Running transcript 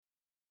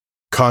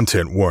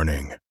Content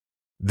warning.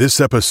 This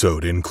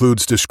episode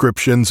includes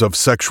descriptions of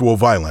sexual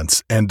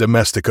violence and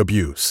domestic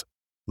abuse.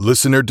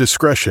 Listener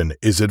discretion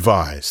is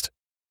advised.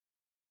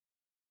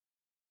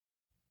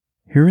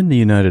 Here in the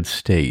United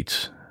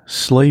States,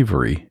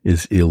 slavery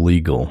is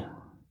illegal.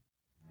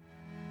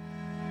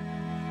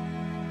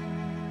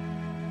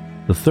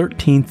 The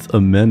 13th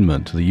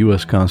Amendment to the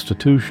U.S.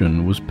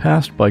 Constitution was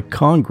passed by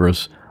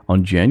Congress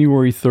on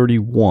January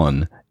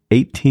 31,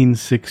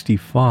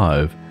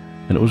 1865,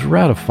 and it was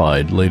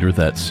ratified later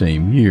that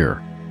same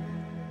year.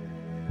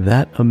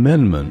 That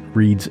amendment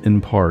reads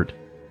in part,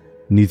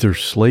 "Neither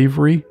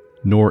slavery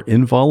nor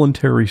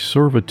involuntary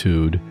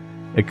servitude,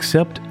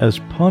 except as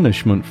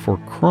punishment for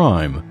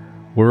crime,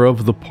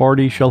 whereof the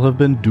party shall have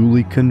been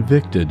duly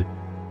convicted,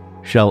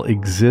 shall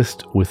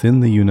exist within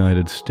the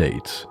United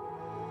States."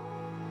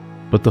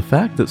 But the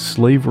fact that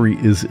slavery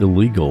is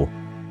illegal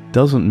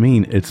doesn't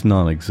mean it's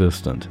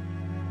non-existent.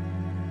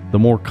 The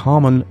more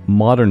common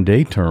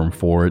modern-day term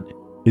for it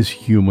is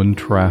human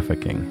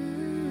trafficking.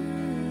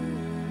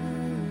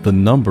 The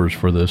numbers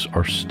for this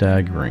are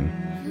staggering.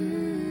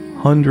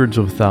 Hundreds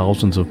of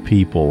thousands of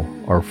people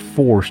are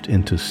forced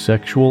into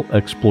sexual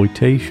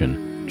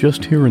exploitation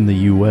just here in the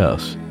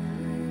U.S.,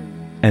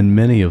 and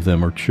many of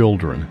them are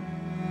children.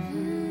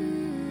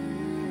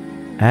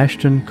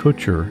 Ashton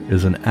Kutcher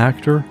is an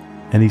actor,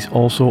 and he's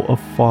also a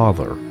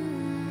father.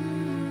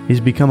 He's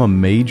become a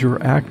major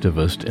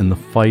activist in the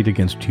fight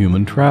against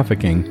human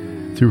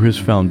trafficking through his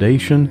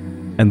foundation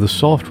and the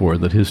software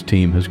that his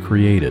team has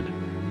created.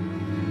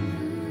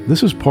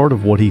 This is part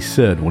of what he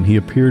said when he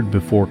appeared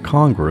before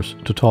Congress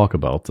to talk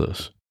about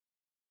this.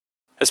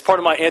 As part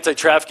of my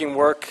anti-trafficking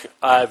work,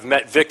 I've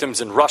met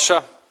victims in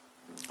Russia,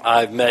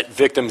 I've met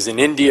victims in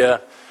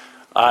India,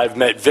 I've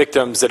met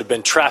victims that have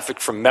been trafficked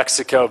from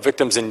Mexico,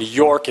 victims in New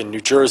York and New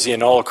Jersey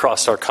and all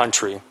across our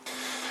country.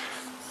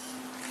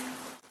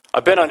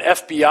 I've been on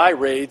FBI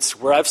raids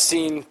where I've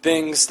seen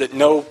things that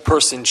no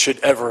person should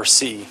ever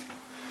see.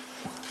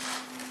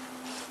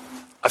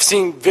 I've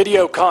seen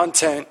video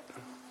content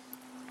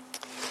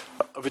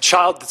of a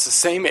child that's the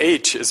same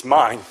age as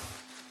mine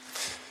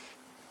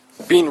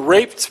being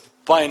raped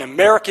by an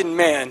American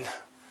man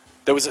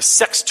that was a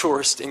sex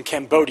tourist in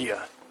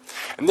Cambodia.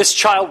 And this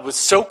child was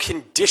so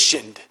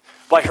conditioned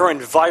by her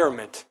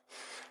environment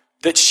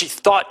that she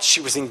thought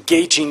she was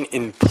engaging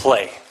in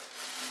play.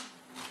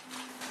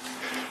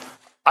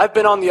 I've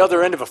been on the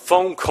other end of a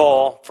phone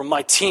call from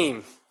my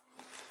team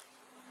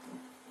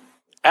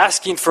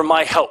asking for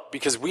my help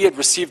because we had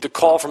received a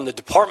call from the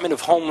Department of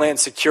Homeland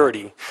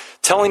Security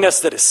telling us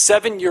that a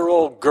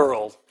 7-year-old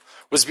girl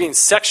was being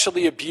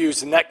sexually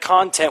abused and that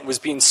content was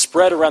being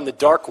spread around the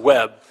dark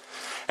web.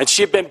 And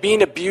she had been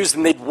being abused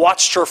and they'd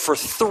watched her for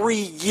 3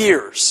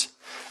 years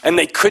and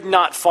they could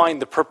not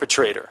find the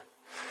perpetrator.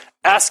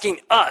 Asking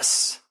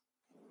us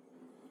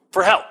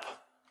for help.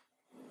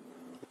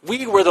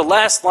 We were the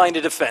last line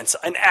of defense.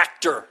 An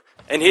actor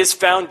and his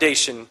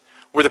foundation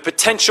were the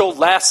potential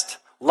last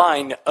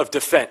line of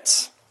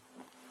defense.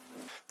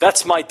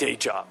 That's my day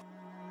job.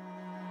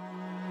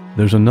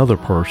 There's another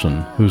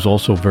person who's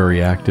also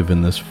very active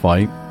in this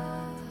fight.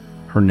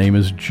 Her name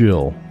is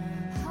Jill.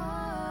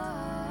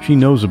 She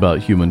knows about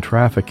human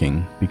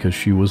trafficking because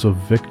she was a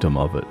victim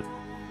of it.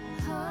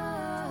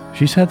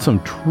 She's had some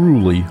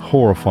truly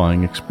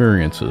horrifying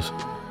experiences,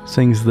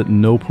 things that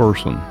no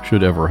person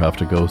should ever have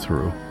to go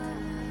through.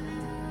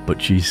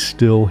 But she's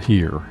still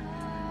here,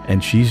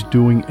 and she's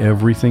doing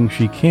everything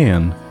she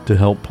can to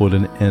help put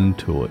an end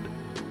to it.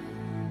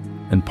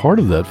 And part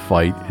of that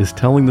fight is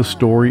telling the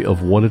story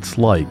of what it's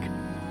like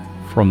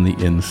from the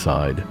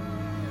inside.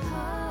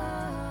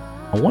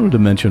 I wanted to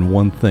mention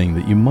one thing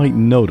that you might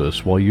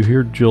notice while you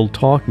hear Jill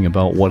talking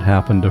about what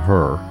happened to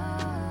her.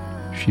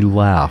 She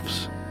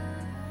laughs.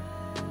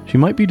 She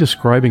might be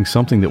describing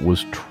something that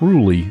was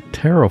truly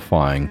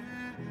terrifying,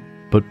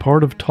 but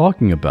part of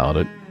talking about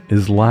it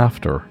is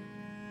laughter.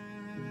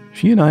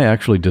 She and I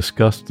actually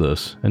discussed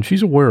this, and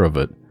she's aware of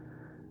it.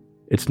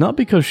 It's not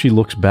because she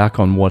looks back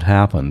on what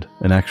happened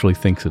and actually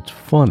thinks it's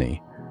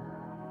funny.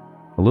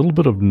 A little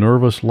bit of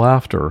nervous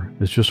laughter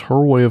is just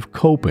her way of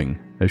coping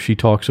as she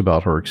talks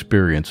about her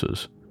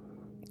experiences.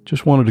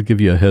 Just wanted to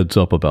give you a heads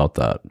up about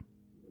that.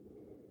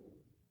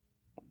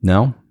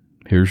 Now,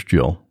 here's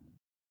Jill.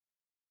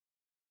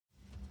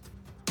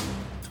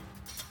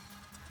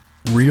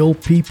 Real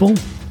people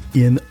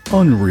in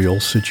unreal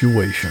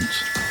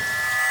situations.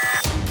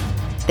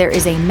 There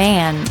is a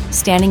man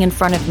standing in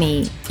front of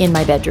me in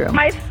my bedroom.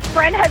 My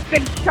friend has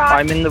been shot.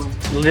 I'm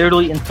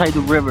literally inside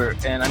the river,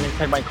 and I'm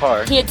inside my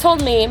car. He had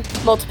told me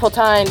multiple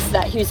times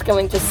that he was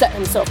going to set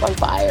himself on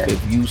fire.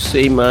 If you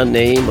say my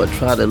name or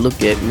try to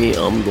look at me,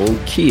 I'm going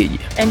to kill you.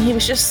 And he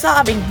was just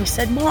sobbing. He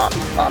said, Mom,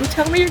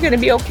 tell me you're going to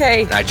be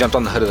okay. And I jumped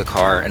on the hood of the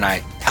car, and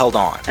I held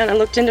on. And I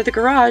looked into the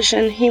garage,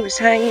 and he was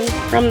hanging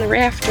from the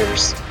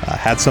rafters. I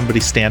had somebody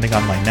standing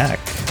on my neck.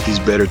 He's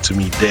better to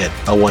me dead.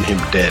 I want him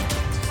dead.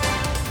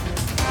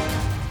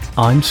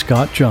 I'm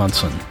Scott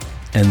Johnson,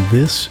 and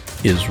this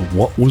is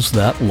What Was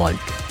That Like?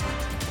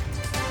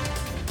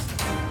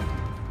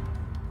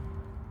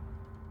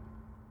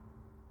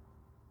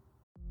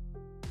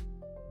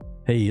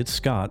 Hey, it's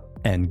Scott,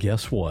 and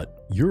guess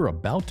what? You're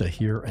about to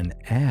hear an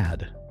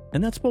ad.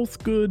 And that's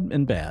both good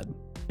and bad.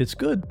 It's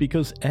good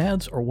because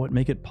ads are what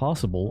make it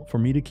possible for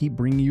me to keep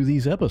bringing you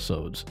these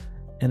episodes.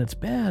 And it's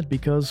bad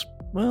because,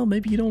 well,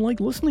 maybe you don't like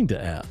listening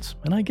to ads,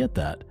 and I get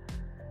that.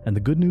 And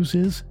the good news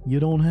is, you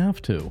don't have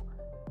to.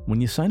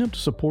 When you sign up to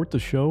support the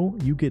show,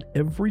 you get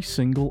every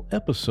single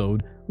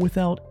episode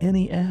without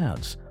any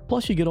ads.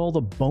 Plus, you get all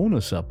the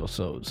bonus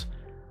episodes.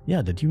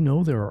 Yeah, did you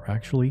know there are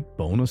actually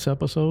bonus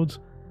episodes?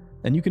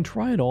 And you can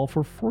try it all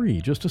for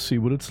free just to see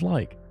what it's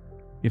like.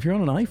 If you're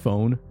on an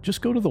iPhone,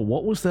 just go to the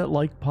What Was That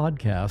Like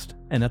podcast,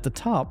 and at the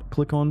top,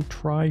 click on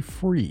Try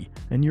Free,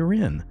 and you're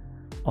in.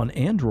 On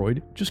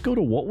Android, just go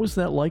to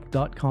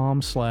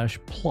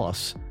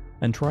whatwasthatlike.com/plus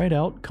and try it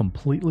out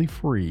completely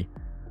free.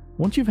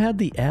 Once you've had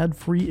the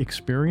ad-free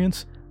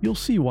experience, you'll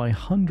see why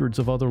hundreds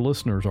of other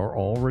listeners are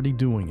already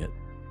doing it.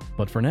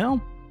 But for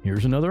now,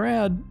 here's another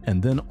ad,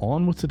 and then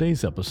on with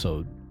today's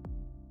episode.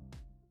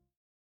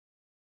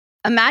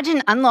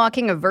 Imagine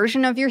unlocking a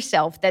version of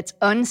yourself that's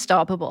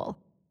unstoppable,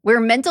 where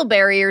mental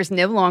barriers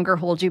no longer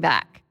hold you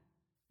back.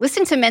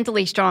 Listen to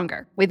Mentally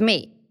Stronger with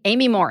me,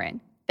 Amy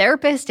Morin,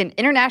 therapist and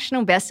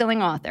international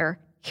best-selling author,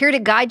 here to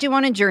guide you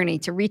on a journey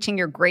to reaching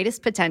your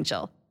greatest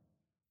potential.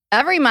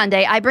 Every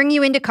Monday, I bring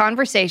you into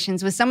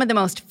conversations with some of the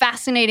most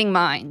fascinating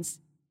minds.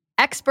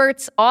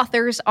 Experts,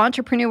 authors,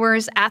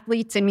 entrepreneurs,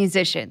 athletes, and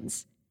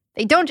musicians.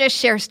 They don't just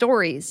share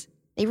stories.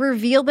 They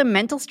reveal the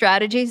mental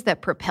strategies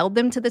that propelled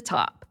them to the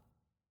top.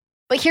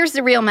 But here's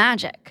the real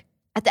magic.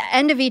 At the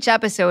end of each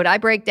episode, I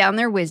break down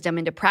their wisdom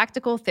into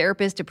practical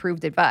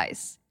therapist-approved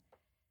advice.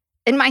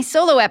 In my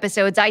solo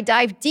episodes, I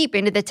dive deep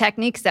into the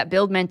techniques that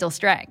build mental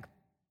strength.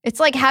 It's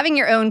like having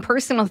your own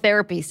personal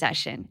therapy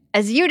session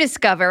as you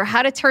discover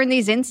how to turn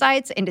these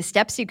insights into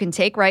steps you can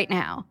take right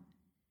now.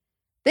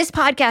 This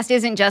podcast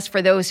isn't just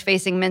for those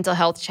facing mental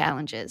health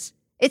challenges.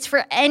 It's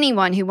for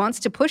anyone who wants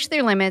to push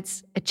their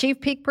limits, achieve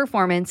peak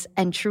performance,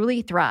 and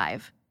truly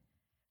thrive.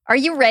 Are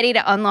you ready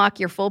to unlock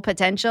your full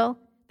potential?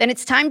 Then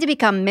it's time to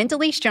become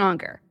mentally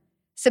stronger.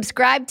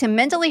 Subscribe to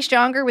Mentally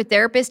Stronger with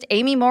therapist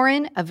Amy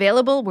Morin,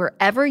 available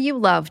wherever you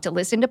love to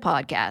listen to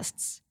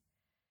podcasts.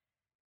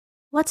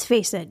 Let's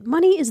face it,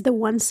 money is the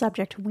one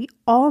subject we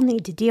all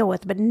need to deal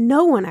with, but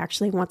no one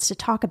actually wants to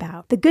talk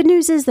about. The good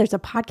news is there's a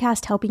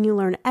podcast helping you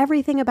learn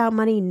everything about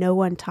money no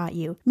one taught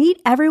you.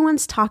 Meet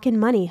Everyone's Talkin'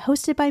 Money,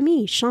 hosted by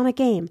me, Shauna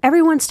Game.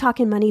 Everyone's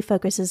Talkin' Money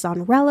focuses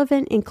on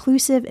relevant,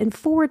 inclusive, and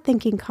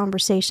forward-thinking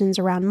conversations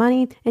around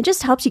money and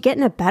just helps you get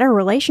in a better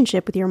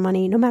relationship with your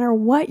money no matter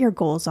what your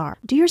goals are.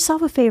 Do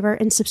yourself a favor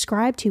and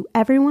subscribe to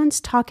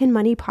Everyone's Talkin'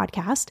 Money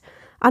podcast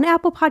on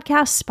Apple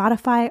Podcasts,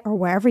 Spotify, or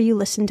wherever you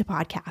listen to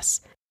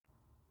podcasts.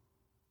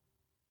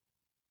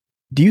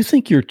 Do you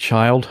think your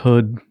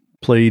childhood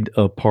played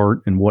a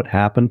part in what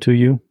happened to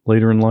you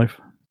later in life?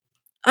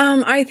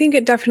 I think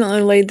it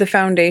definitely laid the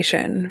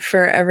foundation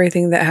for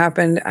everything that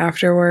happened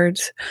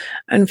afterwards.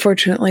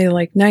 Unfortunately,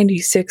 like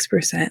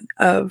 96%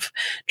 of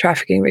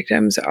trafficking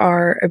victims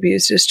are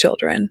abused as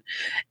children.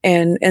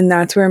 And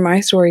that's where my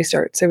story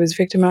starts. I was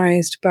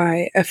victimized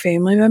by a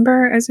family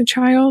member as a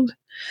child,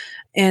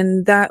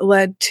 and that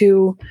led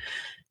to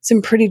some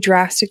pretty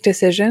drastic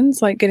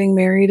decisions, like getting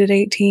married at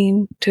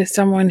 18 to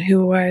someone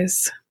who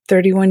was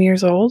 31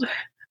 years old.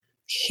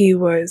 He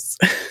was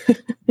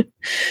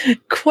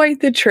quite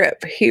the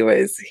trip. He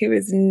was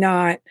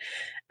not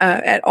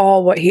at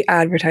all what he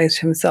advertised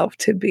himself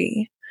to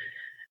be.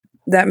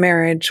 That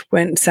marriage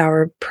went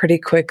sour pretty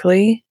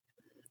quickly.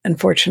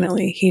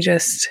 Unfortunately, he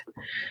just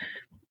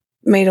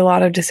made a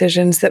lot of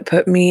decisions that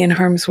put me in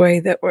harm's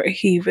way, that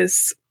he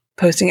was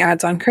posting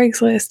ads on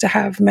Craigslist to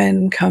have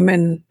men come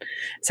and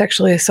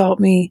sexually assault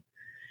me.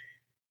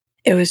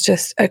 It was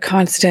just a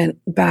constant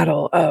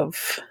battle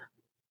of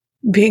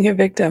being a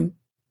victim.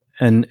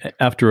 And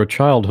after a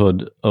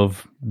childhood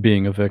of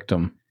being a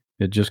victim,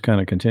 it just kind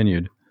of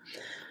continued.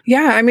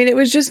 Yeah, I mean, it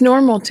was just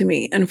normal to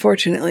me,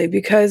 unfortunately,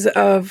 because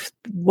of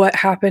what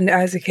happened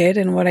as a kid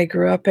and what I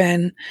grew up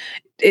in.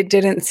 It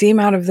didn't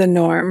seem out of the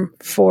norm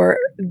for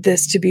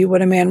this to be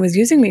what a man was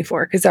using me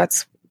for, because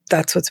that's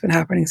what's been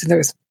happening since I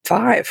was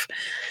 5.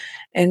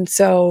 And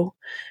so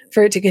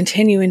for it to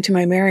continue into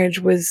my marriage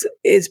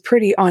is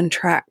pretty on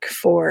track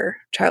for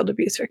child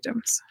abuse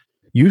victims.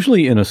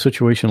 Usually in a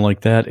situation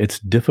like that, it's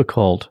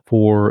difficult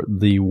for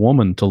the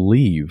woman to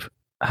leave.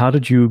 How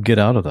did you get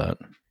out of that?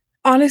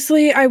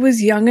 Honestly, I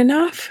was young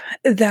enough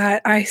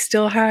that I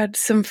still had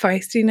some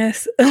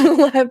feistiness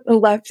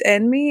left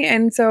in me.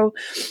 And so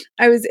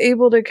I was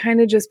able to kind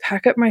of just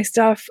pack up my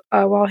stuff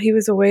while he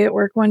was away at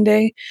work one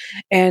day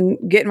and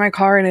get in my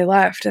car, and I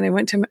left. And I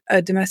went to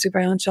a domestic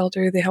violence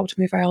shelter. They helped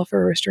me file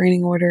for a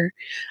restraining order.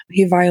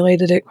 He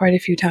violated it quite a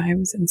few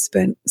times and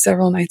spent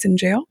several nights in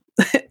jail.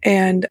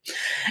 And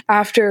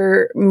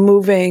after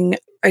moving,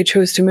 I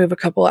chose to move a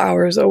couple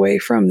hours away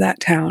from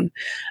that town.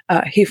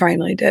 He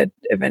finally did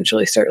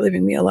eventually start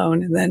leaving me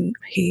alone, and then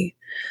he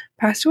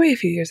passed away a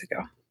few years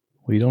ago.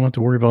 Well, you don't have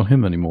to worry about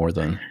him anymore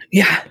then.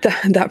 Yeah,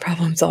 that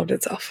problem solved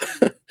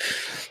itself.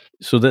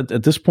 So that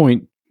at this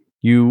point,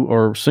 you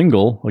are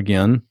single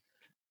again.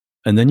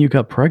 And then you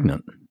got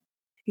pregnant.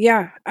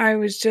 Yeah, I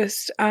was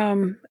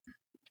young.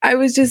 I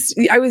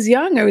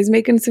was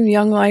making some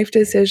young life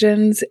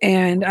decisions,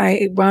 and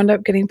I wound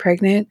up getting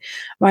pregnant.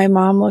 My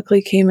mom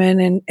luckily came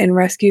in and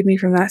rescued me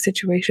from that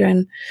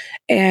situation.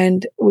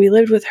 And we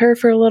lived with her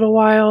for a little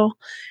while,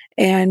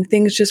 and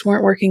things just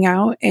weren't working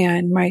out.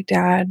 And my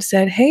dad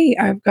said, "Hey,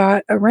 I've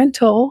got a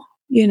rental,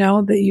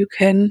 that you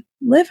can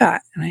live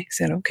at." And I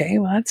said, "Okay,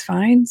 well, that's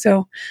fine."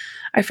 So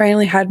I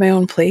finally had my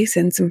own place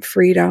and some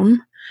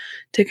freedom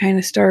to kind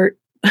of start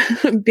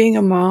being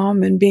a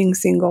mom and being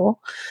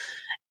single.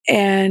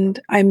 And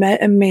I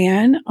met a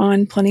man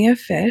on Plenty of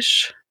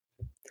Fish.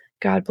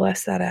 God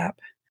bless that app.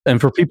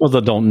 And for people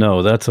that don't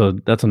know, that's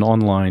an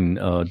online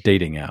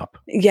dating app.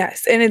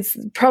 Yes, and it's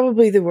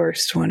probably the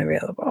worst one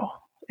available.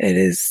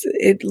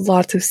 It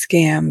lots of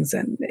scams,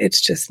 and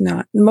it's just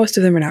not. Most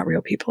of them are not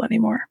real people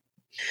anymore.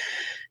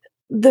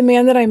 The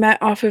man that I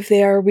met off of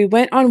there, we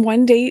went on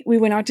one date. We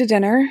went out to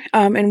dinner,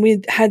 and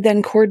we had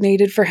then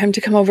coordinated for him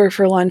to come over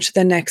for lunch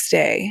the next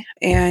day.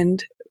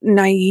 And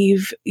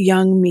naive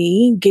young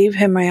me gave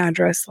him my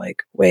address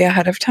like way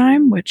ahead of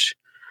time, which,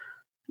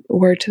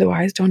 word to the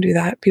wise, don't do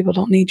that. People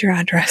don't need your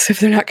address if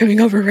they're not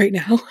coming over right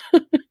now.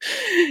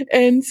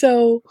 And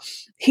so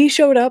he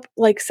showed up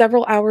like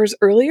several hours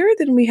earlier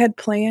than we had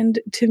planned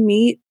to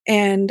meet.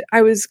 And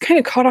I was kind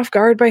of caught off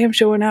guard by him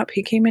showing up.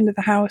 He came into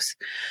the house.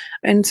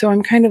 And so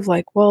I'm kind of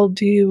like, well,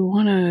 do you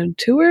want a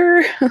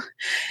tour?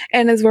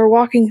 And as we're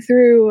walking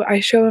through, I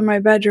show him my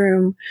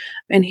bedroom,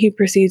 and he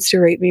proceeds to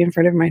rape me in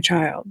front of my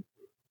child.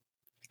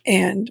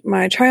 And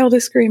my child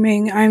is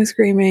screaming. I'm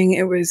screaming.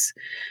 It was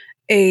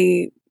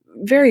a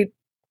very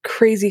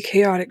crazy,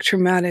 chaotic,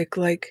 traumatic,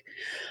 like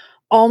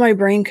all my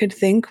brain could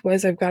think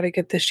was, I've got to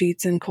get the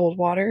sheets in cold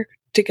water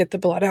to get the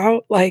blood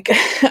out. Like,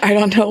 I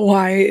don't know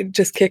why it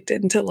just kicked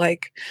into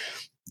like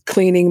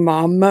cleaning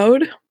mom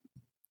mode.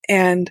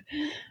 And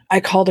I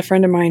called a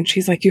friend of mine.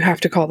 She's like, "You have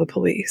to call the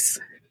police."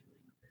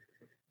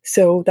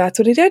 So that's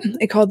what I did.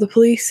 I called the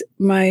police.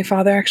 My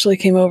father actually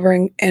came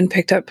over and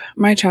picked up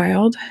my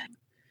child.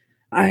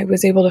 I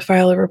was able to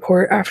file a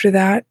report after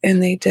that,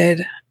 and they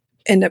did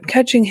end up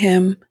catching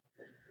him.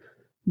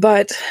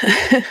 But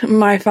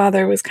my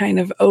father was kind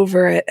of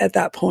over it at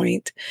that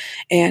point,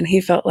 and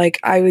he felt like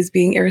I was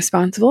being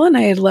irresponsible, and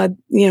I had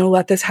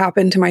let this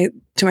happen to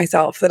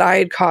myself, that I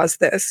had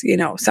caused this,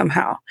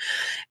 somehow.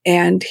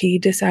 And he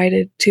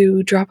decided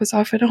to drop us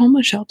off at a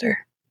homeless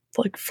shelter,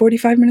 like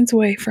 45 minutes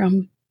away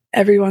from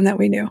everyone that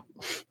we knew.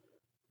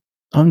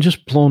 I'm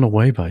just blown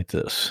away by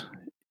this.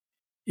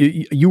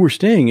 You were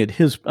staying at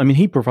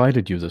he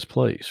provided you this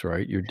place,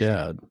 right? Your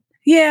dad.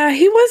 Yeah,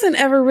 he wasn't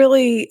ever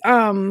really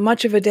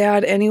much of a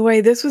dad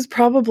anyway. This was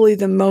probably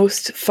the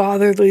most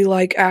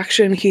fatherly-like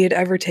action he had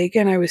ever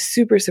taken. I was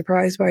super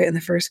surprised by it in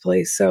the first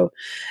place. So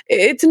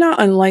it's not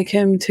unlike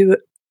him to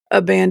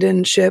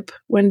abandon ship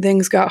when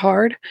things got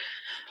hard.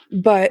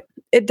 But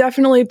it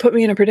definitely put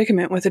me in a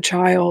predicament with a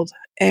child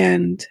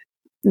and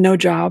no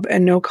job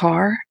and no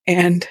car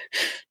and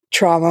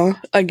trauma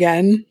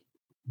again.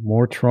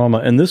 More trauma.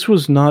 And this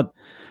was not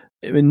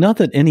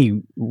that any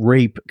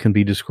rape can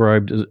be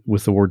described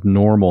with the word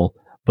normal,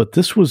 but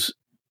this was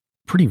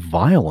pretty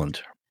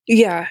violent.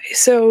 Yeah.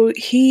 So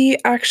he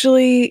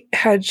actually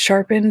had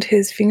sharpened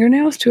his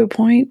fingernails to a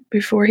point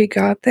before he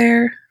got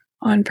there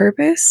on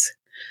purpose.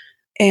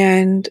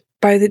 And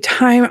by the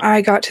time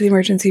I got to the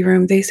emergency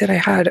room, they said I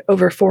had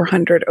over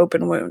 400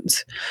 open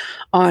wounds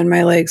on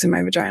my legs and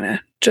my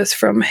vagina just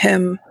from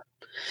him.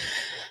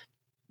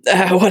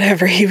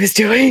 Whatever he was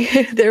doing,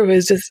 there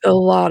was just a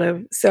lot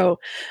of. So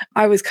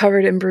I was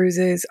covered in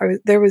bruises.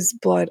 There was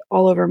blood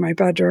all over my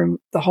bedroom,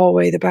 the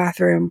hallway, the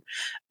bathroom.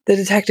 The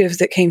detectives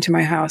that came to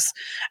my house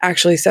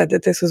actually said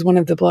that this was one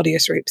of the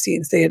bloodiest rape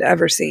scenes they had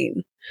ever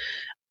seen.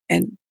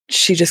 And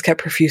she just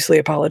kept profusely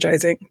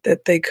apologizing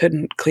that they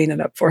couldn't clean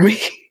it up for me.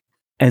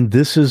 And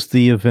this is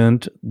the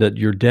event that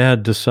your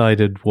dad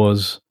decided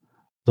was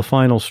the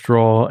final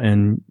straw,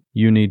 and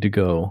you need to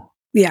go.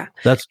 Yeah.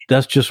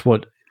 That's just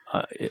what.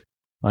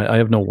 I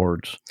have no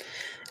words.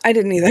 I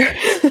didn't either.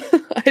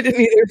 I didn't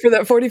either for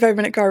that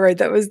 45-minute car ride.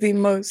 That was the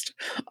most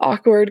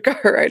awkward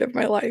car ride of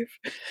my life.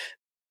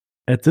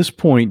 At this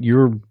point,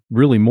 you're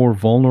really more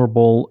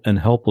vulnerable and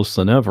helpless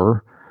than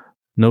ever.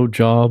 No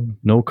job,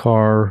 no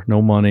car,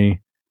 no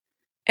money.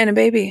 And a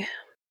baby.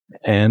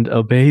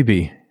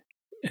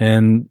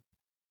 And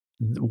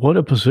what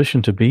a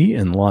position to be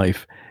in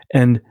life.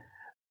 And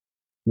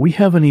we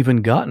haven't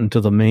even gotten to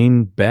the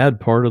main bad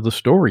part of the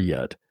story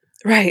yet.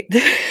 Right.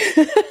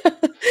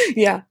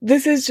 Yeah,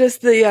 this is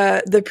just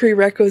the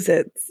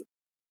prerequisites.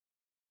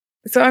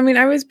 So, I mean,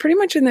 I was pretty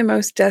much in the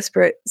most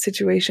desperate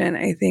situation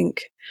I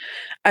think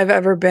I've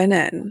ever been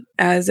in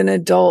as an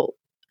adult,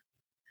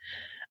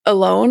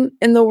 alone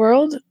in the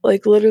world,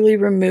 like literally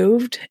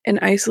removed and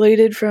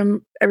isolated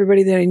from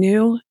everybody that I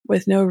knew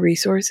with no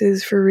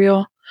resources for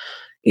real.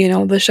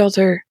 The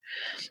shelter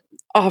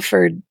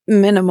offered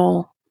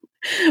minimal.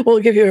 We'll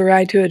give you a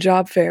ride to a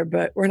job fair,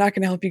 but we're not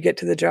going to help you get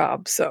to the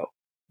job. So,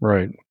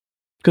 right.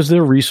 Because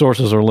their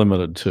resources are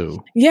limited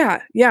too.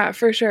 Yeah,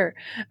 for sure.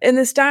 And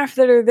the staff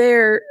that are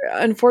there,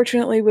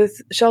 unfortunately,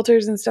 with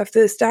shelters and stuff,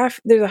 there's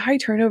a high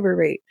turnover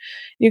rate.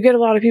 You get a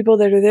lot of people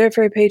that are there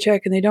for a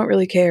paycheck and they don't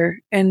really care.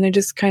 And they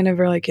just kind of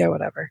are like, yeah,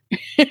 whatever.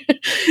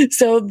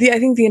 So I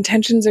think the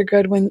intentions are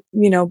good when,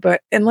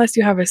 but unless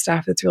you have a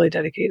staff that's really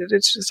dedicated,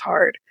 it's just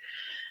hard.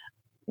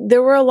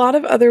 There were a lot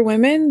of other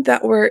women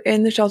that were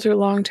in the shelter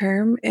long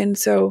term. And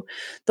so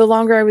the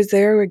longer I was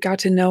there, we got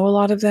to know a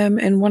lot of them.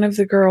 And one of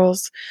the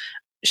girls,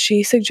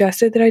 she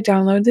suggested that I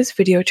download this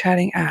video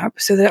chatting app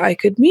so that I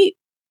could meet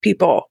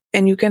people,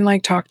 and you can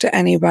like talk to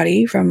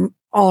anybody from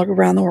all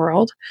around the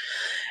world.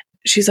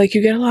 She's like,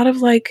 you get a lot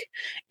of like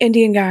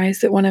Indian guys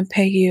that want to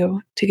pay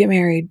you to get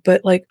married,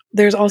 but like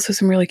there's also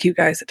some really cute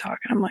guys that talk.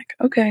 And I'm like,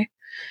 okay.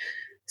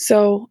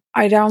 So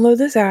I download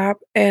this app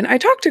and I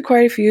talked to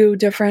quite a few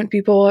different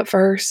people at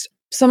first,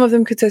 some of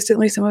them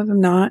consistently, some of them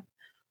not.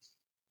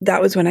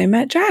 That was when I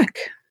met Jack.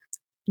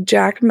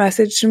 Jack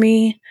messaged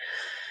me.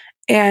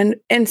 And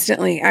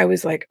instantly I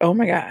was like, oh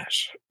my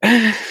gosh,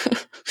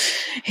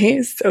 he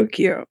is so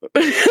cute.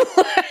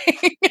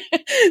 Like,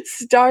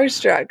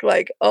 starstruck,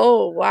 like,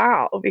 oh,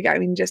 wow. I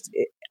mean, just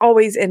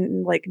always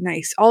in like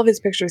nice, all of his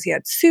pictures, he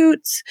had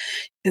suits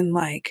and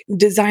like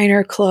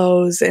designer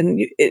clothes. And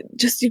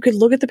you could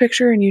look at the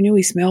picture and you knew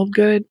he smelled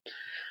good.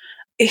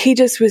 He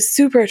just was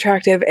super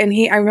attractive. And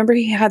I remember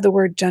he had the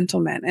word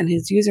gentleman in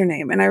his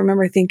username. And I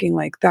remember thinking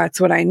like,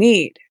 that's what I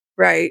need.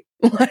 Right?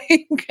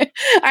 Like,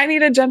 I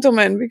need a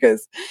gentleman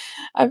because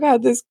I've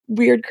had this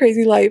weird,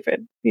 crazy life.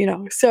 And,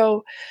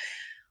 so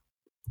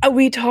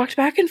we talked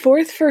back and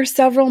forth for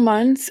several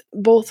months,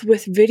 both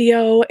with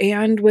video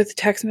and with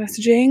text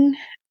messaging.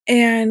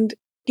 And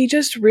he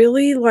just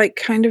really like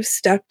kind of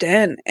stepped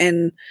in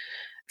and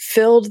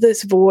filled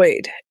this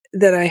void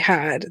that I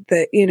had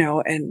that,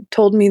 and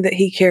told me that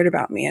he cared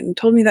about me and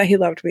told me that he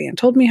loved me and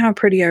told me how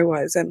pretty I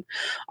was and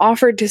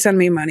offered to send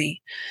me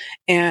money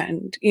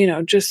and,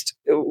 just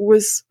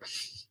was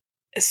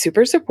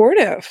super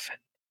supportive.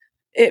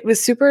 It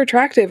was super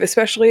attractive,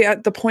 especially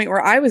at the point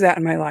where I was at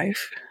in my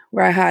life,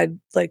 where I had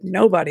like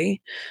nobody.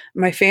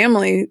 My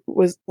family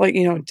was like,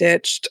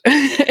 ditched.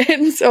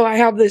 And so I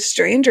have this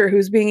stranger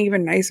who's being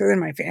even nicer than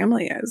my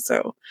family is.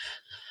 So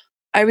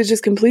I was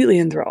just completely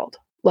enthralled,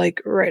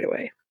 like right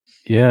away.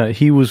 Yeah,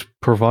 he was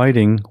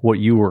providing what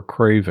you were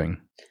craving.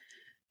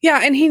 Yeah,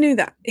 and he knew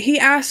that. He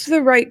asked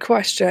the right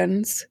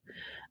questions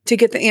to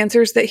get the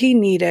answers that he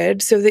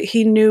needed so that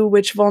he knew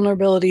which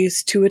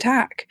vulnerabilities to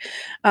attack.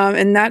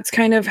 And that's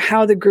kind of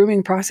how the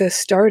grooming process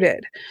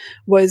started,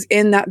 was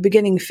in that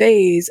beginning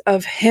phase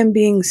of him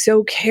being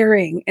so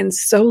caring and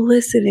so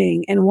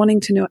listening and wanting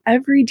to know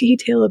every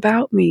detail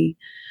about me,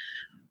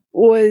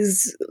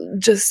 was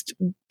just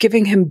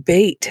giving him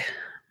bait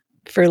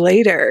for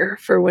later,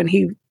 for when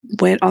he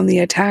went on the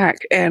attack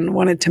and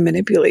wanted to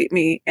manipulate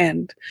me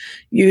and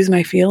use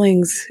my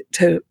feelings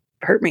to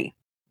hurt me.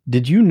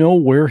 Did you know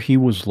where he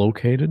was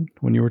located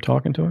when you were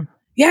talking to him?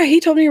 Yeah, he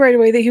told me right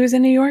away that he was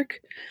in New York.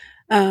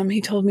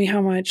 He told me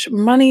how much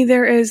money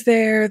there is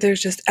there.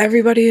 There's just,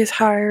 everybody is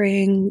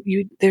hiring.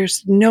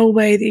 There's no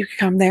way that you could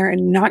come there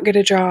and not get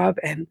a job.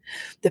 And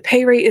the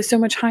pay rate is so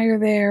much higher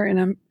there.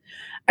 And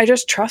I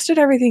just trusted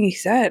everything he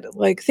said,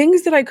 like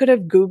things that I could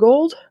have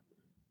Googled.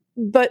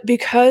 But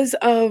because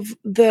of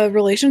the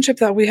relationship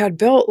that we had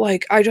built,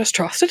 like I just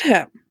trusted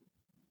him.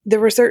 There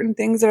were certain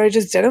things that I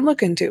just didn't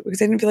look into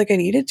because I didn't feel like I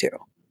needed to.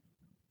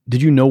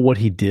 Did you know what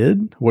he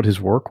did? What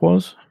his work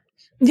was?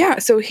 Yeah.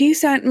 So he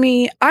sent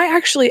me, I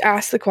actually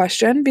asked the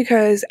question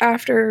because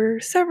after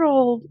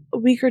a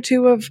week or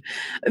two of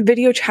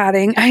video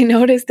chatting, I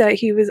noticed that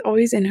he was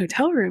always in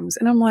hotel rooms.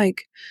 And I'm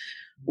like,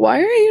 why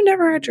are you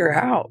never at your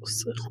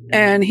house?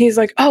 And he's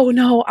like, oh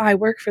no, I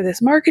work for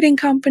this marketing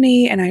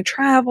company and I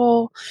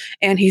travel.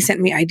 And he sent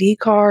me ID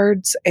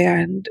cards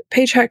and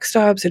paycheck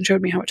stubs and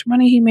showed me how much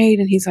money he made.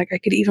 And he's like, I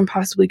could even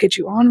possibly get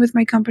you on with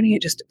my company.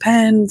 It just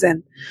depends.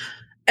 And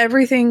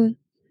everything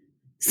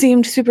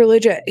seemed super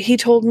legit. He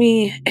told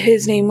me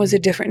his name was a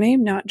different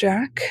name, not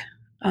Jack.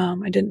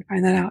 I didn't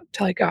find that out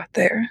till I got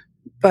there.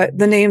 But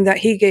the name that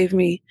he gave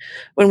me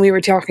when we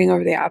were talking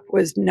over the app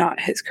was not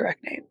his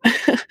correct name.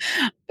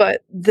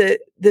 But the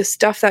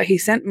stuff that he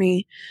sent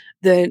me,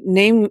 the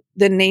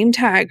name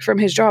tag from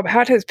his job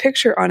had his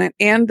picture on it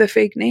and the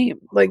fake name.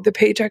 Like the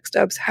paycheck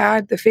stubs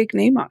had the fake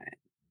name on it.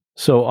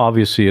 So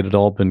obviously it had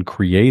all been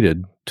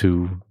created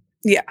to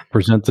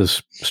present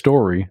this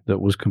story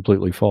that was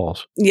completely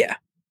false. Yeah.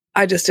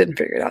 I just didn't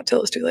figure it out till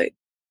it was too late.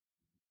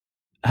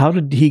 How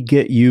did he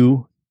get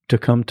you to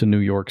come to New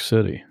York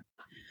City?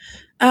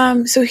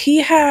 So he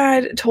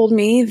had told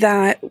me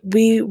that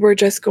we were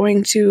just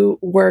going to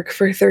work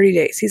for 30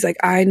 days. He's like,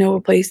 I know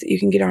a place that you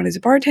can get on as a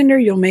bartender.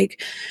 You'll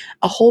make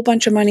a whole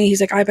bunch of money. He's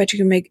like, I bet you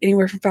can make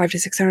anywhere from $500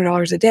 to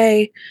 $600 a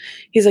day.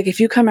 He's like, if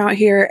you come out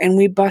here and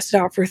we bust it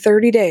out for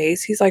 30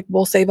 days, he's like,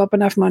 we'll save up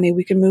enough money.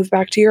 We can move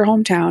back to your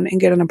hometown and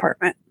get an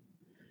apartment.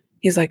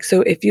 He's like,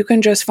 so if you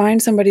can just find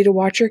somebody to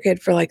watch your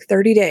kid for like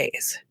 30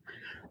 days,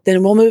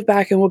 then we'll move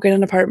back and we'll get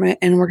an apartment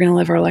and we're going to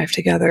live our life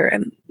together.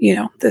 And,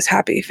 this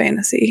happy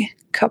fantasy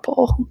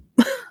couple.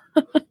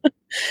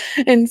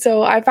 And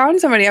so I found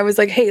somebody. I was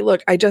like, hey,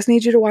 look, I just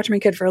need you to watch my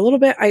kid for a little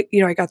bit. I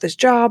got this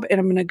job and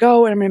I'm going to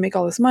go and I'm going to make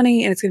all this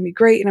money and it's going to be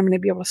great. And I'm going to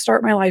be able to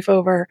start my life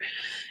over.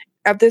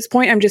 At this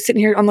point, I'm just sitting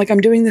here. I'm like,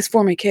 I'm doing this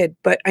for my kid,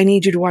 but I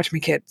need you to watch my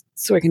kid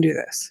so I can do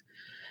this.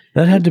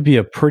 That had to be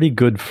a pretty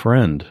good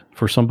friend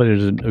for somebody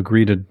to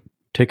agree to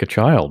take a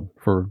child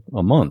for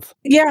a month.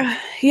 Yeah.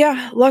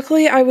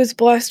 Luckily, I was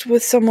blessed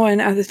with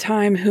someone at the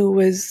time who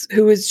was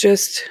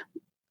just,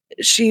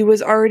 she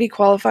was already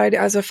qualified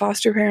as a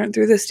foster parent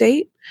through the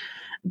state,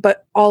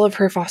 but all of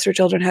her foster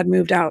children had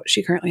moved out.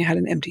 She currently had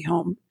an empty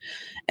home.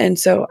 And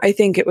so I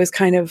think it was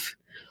kind of,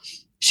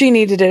 she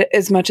needed it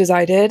as much as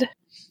I did.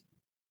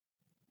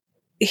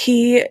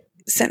 He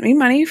sent me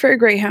money for a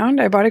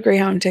Greyhound. I bought a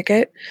Greyhound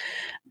ticket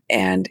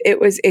and it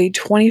was a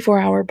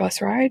 24-hour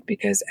bus ride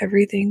because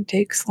everything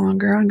takes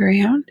longer on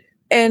Greyhound.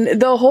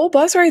 And the whole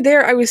bus ride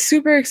there, I was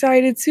super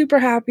excited, super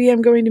happy.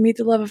 I'm going to meet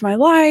the love of my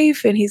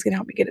life and he's going to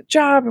help me get a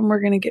job and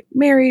we're going to get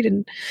married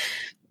and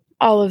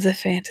all of the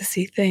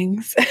fantasy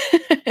things.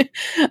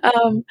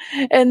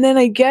 And then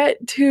I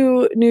get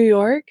to New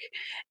York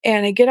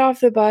and I get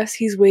off the bus.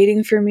 He's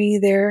waiting for me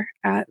there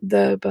at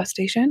the bus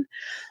station.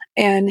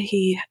 And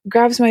he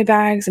grabs my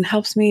bags and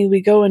helps me.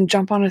 We go and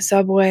jump on a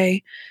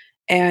subway.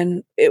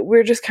 And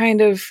we're just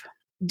kind of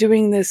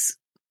doing this.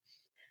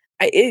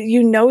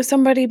 You know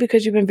somebody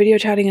because you've been video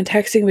chatting and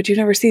texting, but you've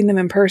never seen them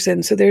in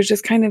person. So there's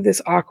just kind of this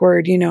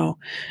awkward,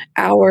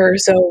 hour or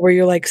so where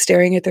you're like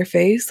staring at their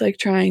face, like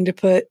trying to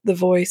put the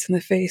voice and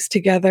the face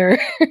together.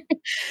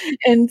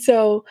 And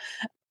so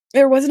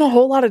there wasn't a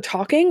whole lot of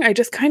talking. I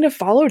just kind of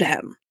followed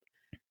him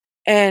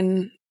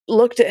and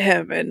looked at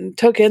him and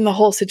took in the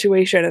whole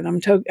situation. And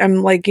I'm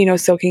like,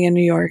 soaking in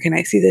New York and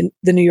I see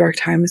the New York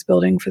Times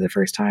building for the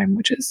first time,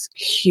 which is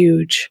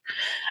huge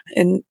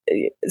and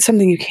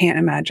something you can't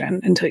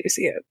imagine until you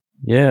see it.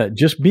 Yeah.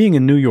 Just being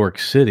in New York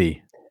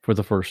City for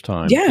the first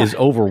time is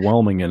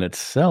overwhelming in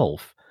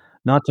itself,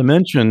 not to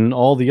mention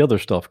all the other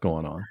stuff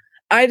going on.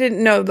 I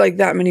didn't know like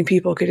that many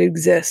people could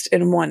exist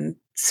in one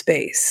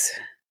space.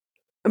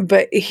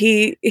 But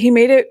he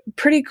made it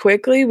pretty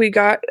quickly. We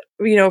got,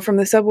 from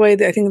the subway,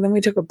 I think then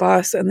we took a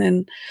bus and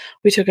then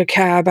we took a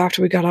cab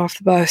after we got off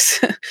the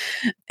bus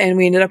and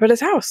we ended up at his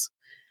house.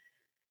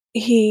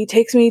 He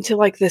takes me to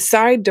like the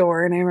side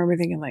door and I remember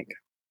thinking like,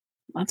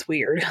 that's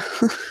weird.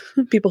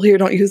 People here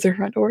don't use their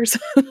front doors.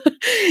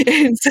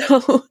 And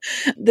so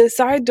the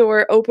side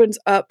door opens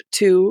up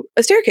to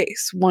a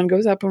staircase. One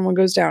goes up and one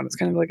goes down. It's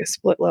kind of like a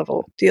split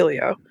level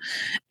dealio.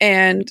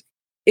 And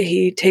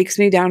he takes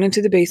me down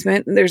into the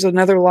basement and there's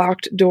another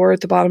locked door at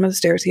the bottom of the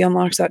stairs. He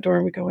unlocks that door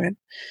and we go in.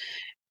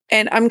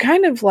 And I'm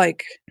kind of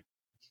like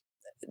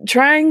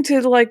trying to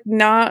like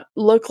not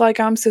look like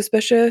I'm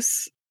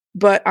suspicious,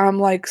 but I'm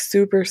like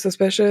super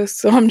suspicious.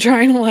 So I'm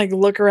trying to like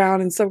look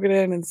around and soak it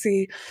in and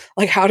see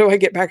like, how do I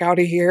get back out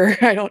of here?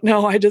 I don't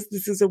know.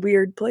 This is a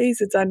weird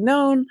place. It's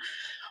unknown.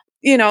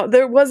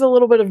 There was a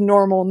little bit of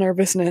normal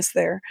nervousness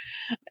there.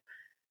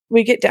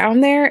 We get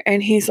down there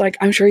and he's like,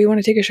 I'm sure you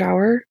want to take a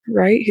shower,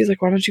 right? He's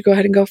like, why don't you go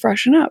ahead and go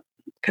freshen up?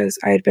 Because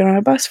I had been on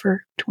a bus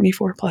for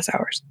 24 plus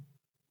hours.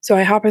 So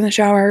I hop in the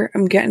shower.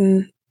 I'm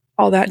getting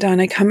all that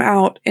done. I come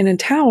out in a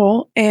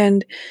towel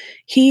and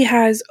he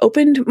has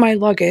opened my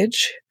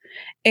luggage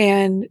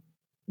and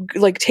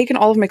like taken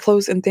all of my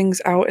clothes and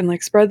things out and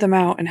like spread them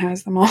out and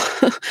has them all.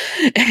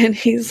 And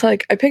he's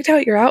like, I picked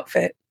out your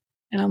outfit.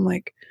 And I'm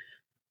like,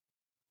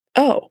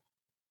 oh,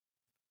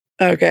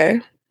 okay.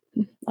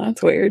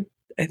 That's weird.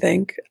 I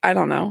think. I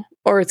don't know.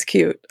 Or it's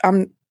cute. I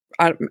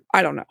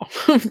don't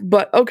know.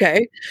 But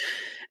okay.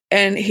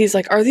 And he's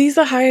like, are these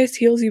the highest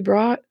heels you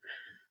brought?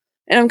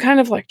 And I'm kind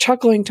of like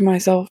chuckling to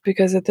myself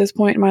because at this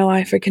point in my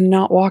life, I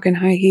cannot walk in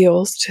high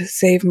heels to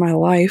save my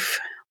life.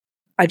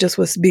 I just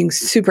was being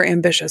super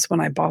ambitious when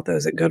I bought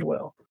those at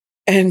Goodwill.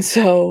 And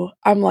so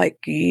I'm like,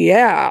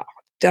 yeah,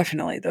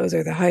 definitely. Those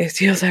are the highest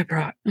heels I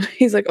brought.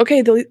 He's like,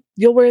 okay,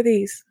 you'll wear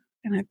these.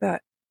 And I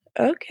thought,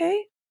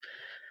 okay.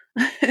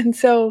 And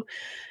so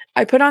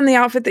I put on the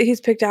outfit that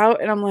he's picked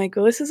out and I'm like,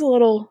 well, this is a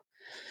little,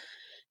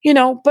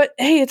 but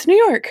hey, it's New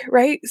York,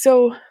 right?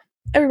 So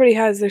everybody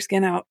has their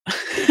skin out.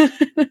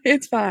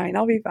 It's fine.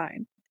 I'll be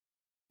fine.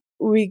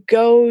 We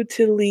go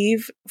to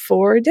leave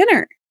for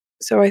dinner.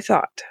 So I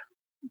thought,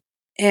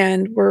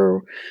 and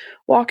we're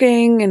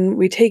walking and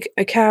we take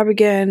a cab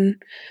again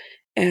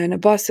and a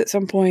bus at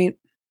some point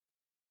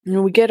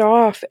and we get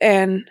off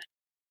and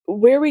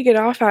where we get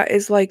off at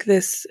is like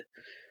this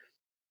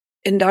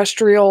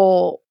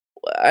industrial,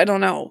 I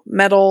don't know,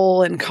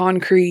 metal and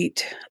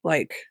concrete,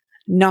 like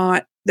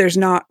there's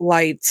not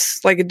lights.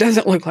 Like it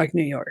doesn't look like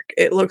New York.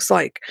 It looks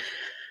like,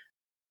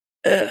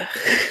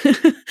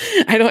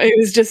 it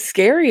was just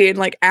scary and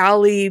like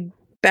alley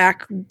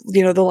back,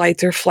 the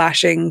lights are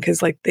flashing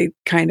because like they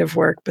kind of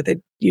work, but they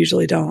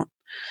usually don't.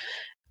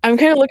 I'm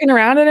kind of looking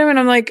around at him and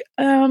I'm like,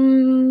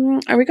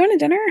 are we going to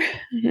dinner?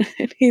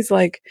 And he's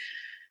like,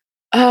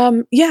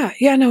 no,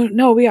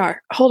 we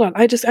are. Hold on.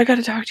 I got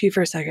to talk to you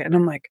for a second. And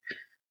I'm like,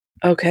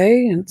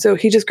 okay. And so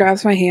he just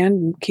grabs my hand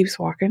and keeps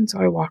walking. So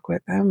I walk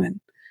with him and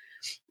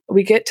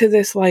we get to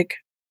this like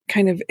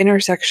kind of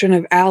intersection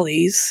of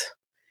alleys,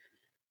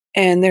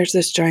 and there's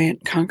this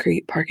giant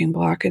concrete parking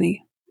block, and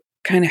he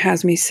kind of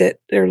has me sit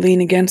or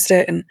lean against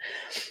it, and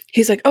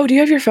he's like, "Oh, do you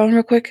have your phone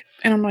real quick?"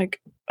 And I'm like,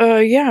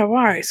 yeah,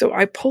 why?" So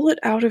I pull it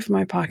out of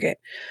my pocket.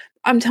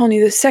 I'm telling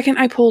you, the second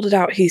I pulled it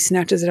out, he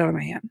snatches it out of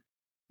my hand.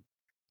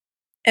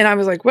 And I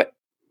was like, "What?"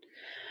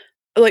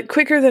 Like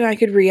quicker than I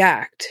could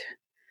react.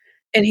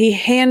 And he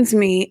hands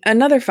me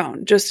another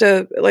phone, just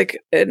an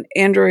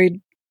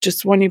Android,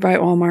 just one you buy at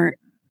Walmart,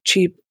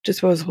 cheap,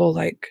 disposable,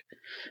 like,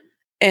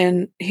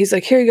 and he's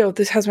like, "Here you go.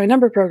 This has my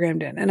number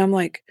programmed in." And I'm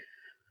like,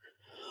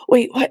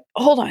 "Wait, what?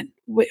 Hold on.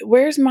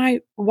 Where's my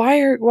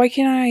wire? Why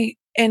can't I?"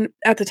 And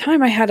at the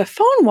time I had a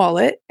phone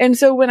wallet. And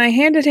so when I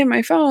handed him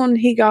my phone,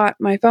 he got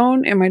my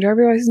phone and my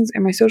driver's license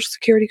and my social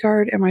security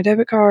card and my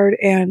debit card.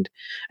 And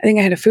I think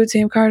I had a food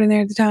stamp card in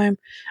there at the time.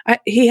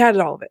 He had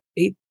all of it.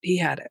 He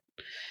had it.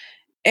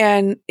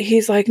 And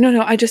he's like, no,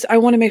 I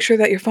want to make sure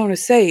that your phone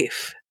is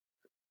safe.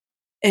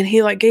 And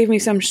he like gave me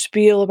some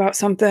spiel about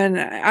something.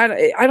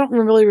 I don't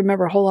really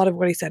remember a whole lot of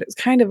what he said. It was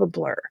kind of a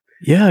blur.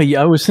 Yeah.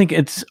 I was thinking,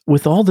 it's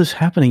with all this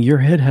happening, your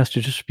head has to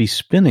just be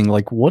spinning.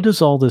 Like, what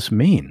does all this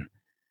mean?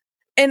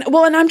 And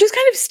I'm just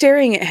kind of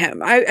staring at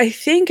him. I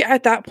think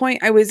at that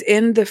point I was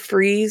in the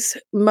freeze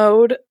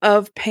mode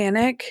of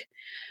panic,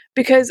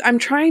 because I'm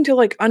trying to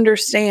like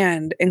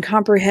understand and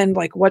comprehend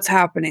like what's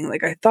happening.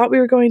 Like, I thought we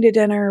were going to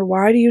dinner.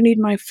 Why do you need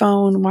my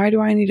phone? Why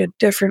do I need a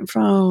different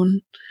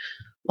phone?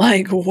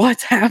 Like,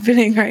 what's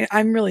happening? Right?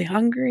 I'm really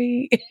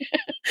hungry.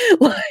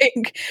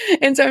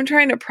 And so I'm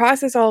trying to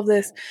process all of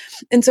this.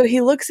 And so he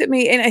looks at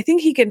me, and I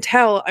think he can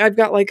tell I've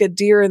got like a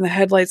deer in the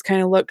headlights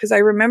kind of look, because I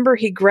remember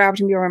he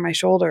grabbed me around my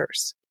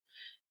shoulders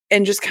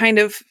and just kind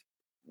of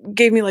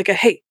gave me like a,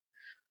 "Hey."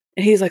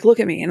 And he's like, "Look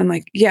at me." And I'm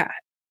like, "Yeah."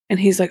 And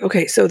he's like,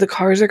 "Okay, so the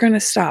cars are going to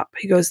stop."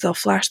 He goes, "They'll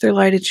flash their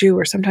light at you,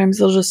 or sometimes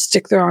they'll just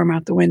stick their arm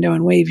out the window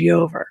and wave you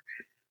over."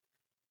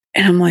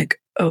 And I'm like,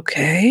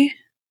 "Okay."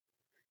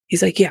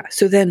 He's like, "Yeah.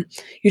 So then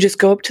you just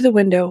go up to the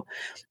window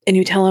and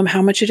you tell him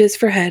how much it is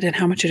for head and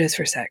how much it is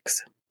for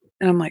sex."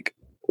 And I'm like,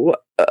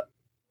 "What?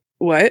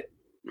 What?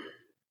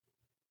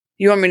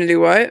 You want me to do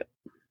what?"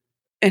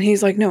 And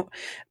he's like, "No,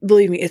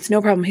 believe me, it's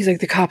no problem." He's like,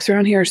 "The cops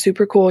around here are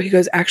super cool." He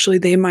goes, "Actually,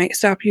 they might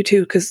stop you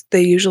too, because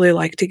they usually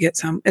like to get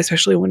some,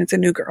 especially when it's a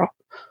new girl."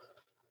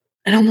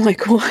 And I'm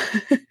like, what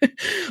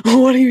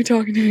are you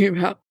talking to me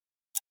about?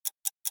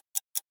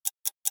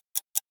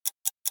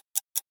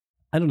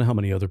 I don't know how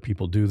many other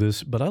people do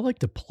this, but I like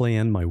to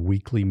plan my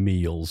weekly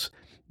meals.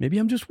 Maybe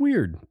I'm just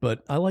weird,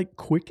 but I like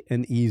quick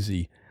and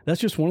easy. That's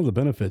just one of the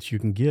benefits you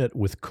can get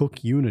with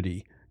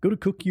CookUnity. Go to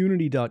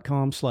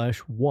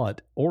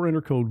cookunity.com/what or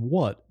enter code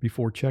WHAT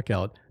before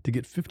checkout to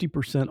get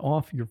 50%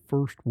 off your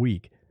first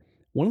week.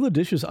 One of the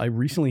dishes I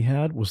recently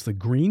had was the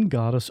Green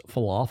Goddess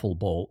Falafel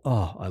Bowl.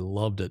 Oh, I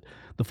loved it.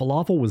 The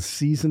falafel was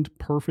seasoned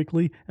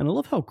perfectly, and I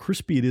love how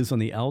crispy it is on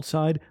the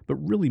outside, but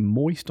really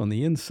moist on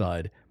the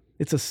inside.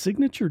 It's a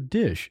signature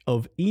dish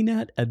of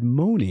Einat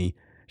Admoni.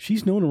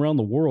 She's known around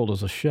the world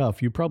as a chef.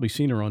 You've probably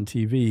seen her on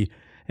TV,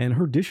 and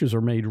her dishes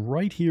are made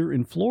right here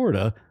in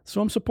Florida,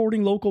 so I'm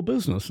supporting local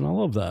business, and I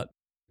love that.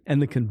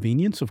 And the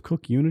convenience of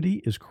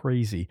CookUnity is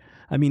crazy.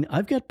 I mean,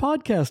 I've got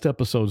podcast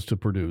episodes to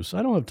produce.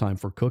 I don't have time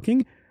for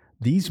cooking.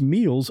 These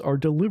meals are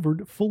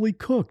delivered fully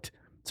cooked.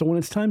 So when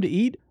it's time to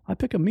eat, I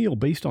pick a meal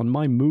based on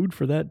my mood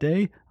for that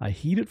day. I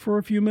heat it for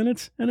a few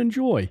minutes and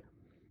enjoy.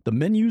 The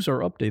menus are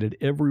updated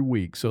every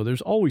week, so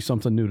there's always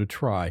something new to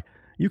try.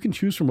 You can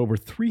choose from over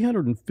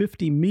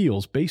 350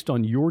 meals based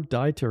on your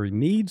dietary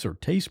needs or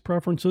taste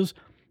preferences,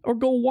 or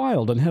go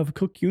wild and have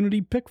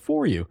CookUnity pick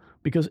for you,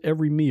 because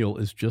every meal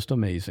is just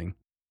amazing.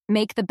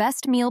 Make the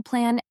best meal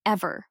plan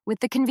ever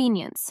with the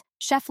convenience,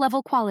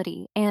 chef-level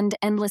quality, and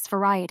endless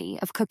variety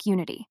of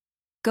CookUnity.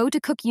 Go to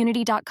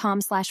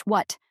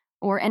cookunity.com/what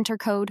or enter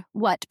code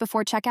WHAT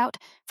before checkout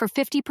for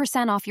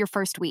 50% off your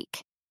first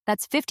week.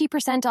 That's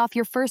 50% off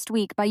your first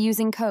week by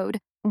using code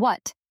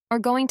WHAT or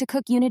going to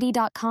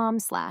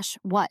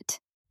cookunity.com/what.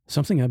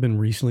 Something I've been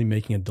recently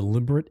making a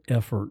deliberate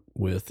effort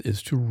with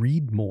is to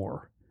read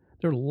more.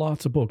 There are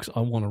lots of books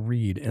I want to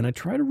read, and I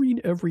try to read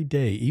every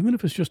day, even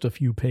if it's just a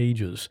few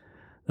pages.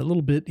 That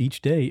little bit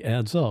each day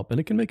adds up, and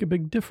it can make a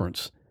big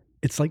difference.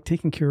 It's like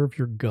taking care of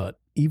your gut.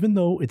 Even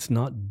though it's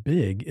not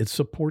big, it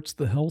supports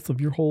the health of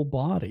your whole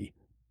body.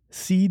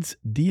 Seed's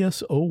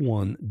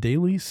DS-01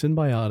 Daily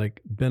Synbiotic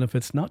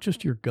benefits not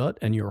just your gut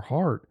and your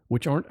heart,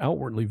 which aren't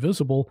outwardly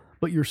visible,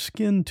 but your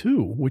skin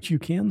too, which you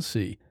can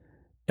see.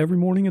 Every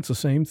morning it's the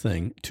same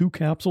thing, 2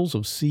 capsules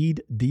of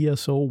Seed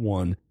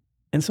DS-01.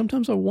 And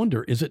sometimes I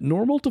wonder, is it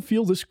normal to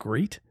feel this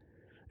great?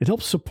 It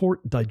helps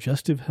support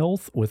digestive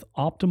health with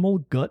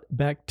optimal gut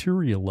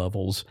bacteria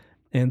levels.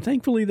 And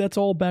thankfully that's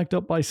all backed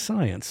up by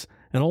science,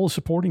 and all the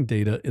supporting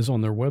data is on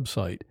their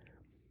website.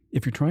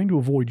 If you're trying to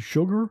avoid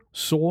sugar,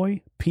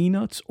 soy,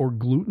 peanuts, or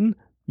gluten,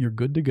 you're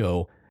good to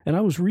go. And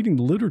I was reading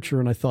the literature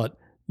and I thought,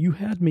 you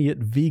had me at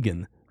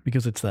vegan,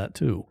 because it's that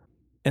too.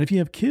 And if you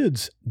have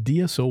kids,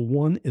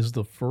 DS-01 is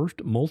the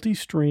first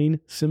multi-strain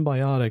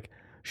symbiotic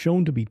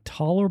shown to be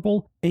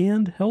tolerable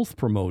and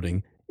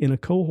health-promoting in a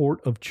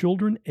cohort of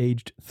children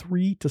aged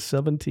 3 to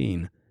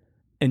 17.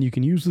 And you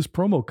can use this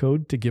promo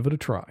code to give it a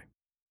try.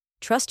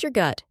 Trust your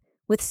gut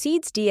with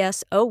Seed's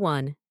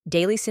DS-01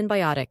 Daily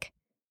Symbiotic.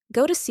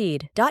 Go to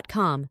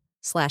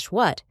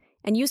seed.com/what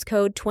and use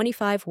code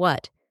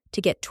 25what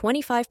to get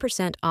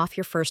 25% off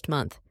your first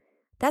month.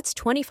 That's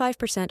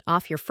 25%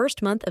 off your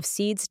first month of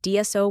Seed's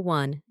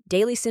DS-01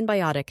 Daily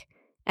Symbiotic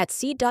at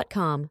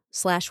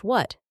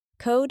seed.com/what,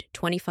 code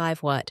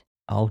 25what.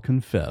 I'll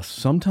confess,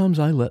 sometimes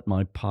I let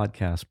my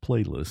podcast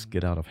playlist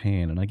get out of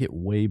hand and I get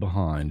way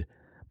behind.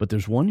 But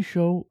there's one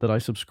show that I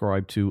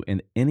subscribe to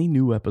and any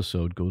new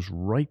episode goes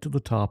right to the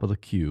top of the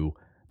queue.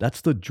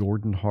 That's the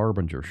Jordan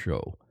Harbinger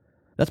Show.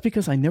 That's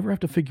because I never have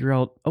to figure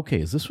out, okay,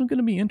 is this one going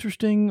to be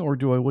interesting or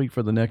do I wait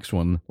for the next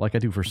one like I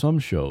do for some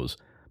shows?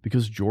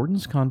 Because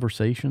Jordan's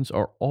conversations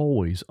are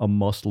always a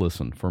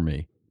must-listen for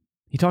me.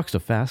 He talks to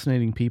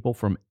fascinating people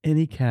from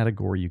any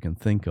category you can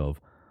think of.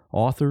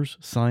 Authors,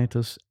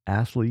 scientists,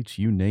 athletes,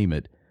 you name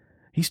it.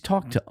 He's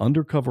talked to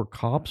undercover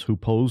cops who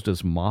posed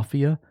as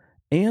mafia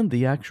and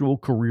the actual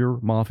career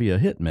mafia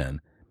hitmen.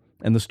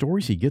 And the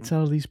stories he gets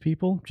out of these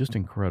people, just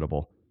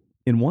incredible.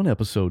 In one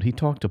episode, he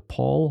talked to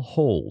Paul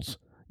Holes.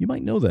 You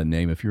might know that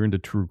name if you're into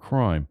true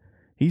crime.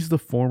 He's the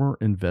former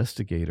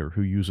investigator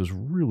who uses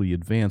really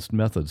advanced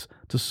methods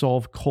to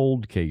solve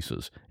cold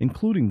cases,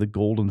 including the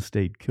Golden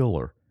State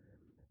Killer.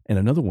 And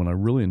another one I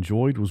really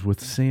enjoyed was with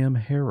Sam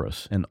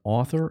Harris, an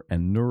author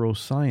and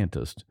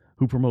neuroscientist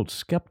who promotes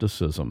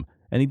skepticism,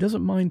 and he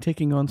doesn't mind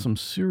taking on some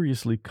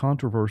seriously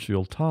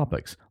controversial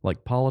topics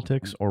like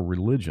politics or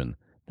religion.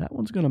 That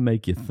one's going to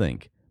make you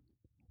think.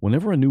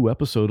 Whenever a new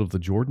episode of the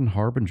Jordan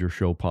Harbinger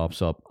Show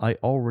pops up, I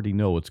already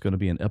know it's going to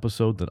be an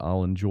episode that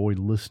I'll enjoy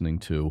listening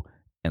to,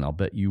 and I'll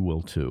bet you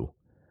will too.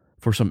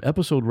 For some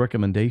episode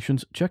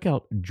recommendations, check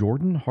out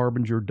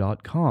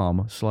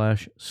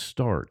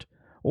jordanharbinger.com/start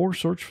or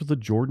search for the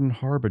Jordan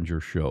Harbinger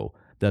Show.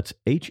 That's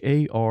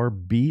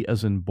HARB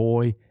as in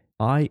boy,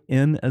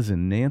 IN as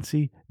in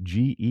Nancy,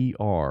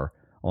 GER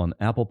on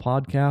Apple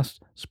Podcasts,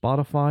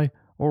 Spotify,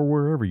 or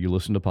wherever you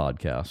listen to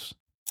podcasts.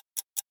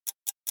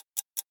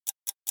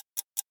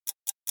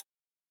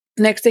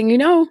 Next thing you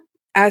know,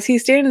 as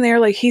he's standing there,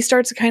 like he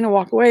starts to kind of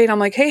walk away and I'm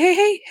like,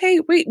 hey,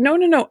 wait,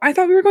 no. I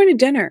thought we were going to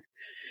dinner.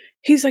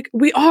 He's like,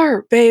 we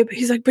are, babe.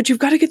 He's like, but you've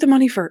got to get the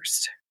money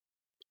first.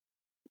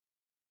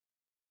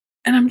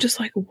 And I'm just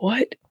like,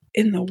 what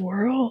in the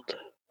world?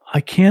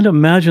 I can't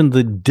imagine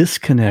the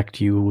disconnect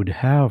you would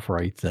have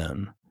right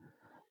then.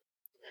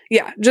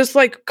 Yeah, just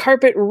like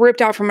carpet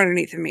ripped out from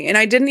underneath of me. And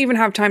I didn't even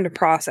have time to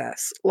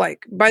process.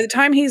 Like by the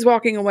time he's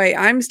walking away,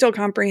 I'm still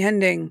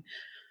comprehending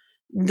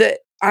that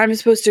I'm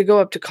supposed to go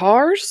up to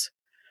cars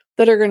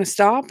that are going to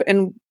stop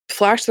and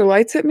flash their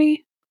lights at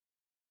me.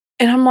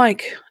 And I'm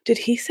like, did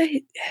he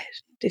say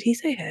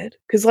head?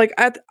 Because like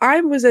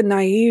I was a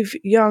naive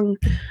young,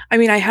 I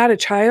had a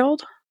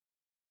child.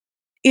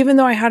 Even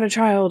though I had a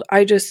child,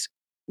 I just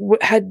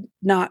had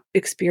not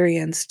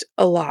experienced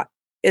a lot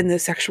in the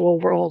sexual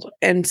world.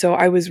 And so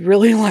I was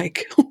really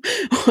like,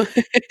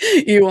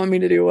 you want me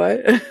to do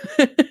what?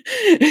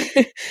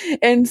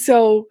 And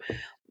so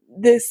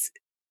this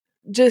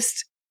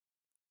just,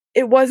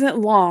 it wasn't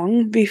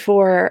long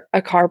before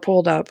a car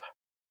pulled up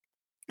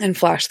and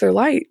flashed their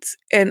lights.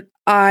 And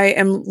I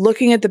am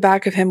looking at the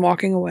back of him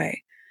walking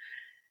away.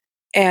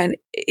 And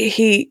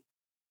he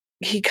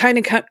kind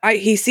of,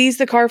 he sees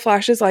the car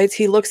flash his lights.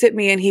 He looks at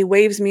me and he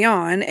waves me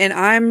on. And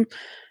I'm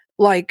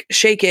like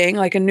shaking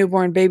like a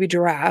newborn baby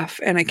giraffe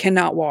and I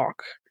cannot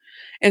walk.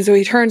 And so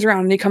he turns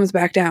around and he comes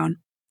back down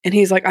and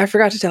he's like, I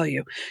forgot to tell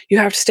you, you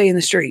have to stay in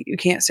the street. You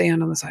can't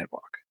stand on the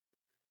sidewalk.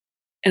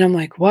 And I'm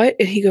like, what?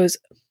 And he goes,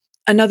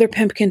 another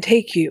pimp can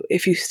take you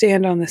if you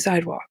stand on the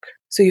sidewalk.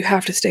 So you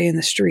have to stay in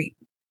the street.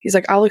 He's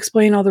like, I'll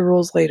explain all the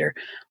rules later.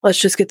 Let's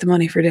just get the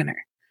money for dinner.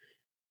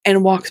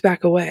 And walks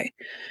back away.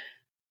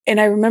 And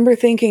I remember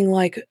thinking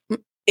like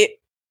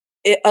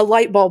a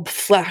light bulb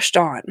flashed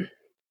on.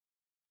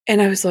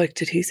 And I was like,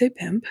 did he say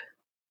pimp?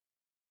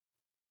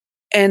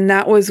 And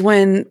that was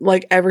when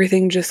like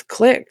everything just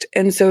clicked.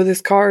 And so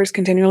this car is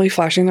continually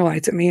flashing their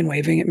lights at me and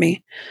waving at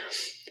me.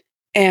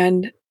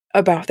 And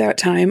about that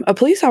time, a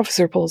police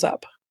officer pulls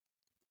up.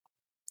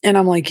 And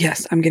I'm like,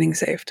 yes, I'm getting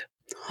saved.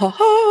 Ha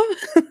ha.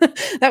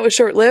 That was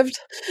short-lived.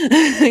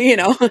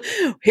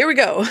 Here we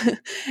go.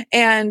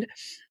 And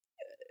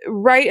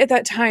right at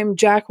that time,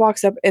 Jack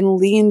walks up and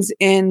leans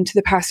into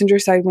the passenger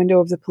side window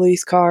of the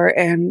police car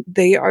and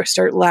they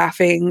start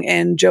laughing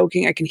and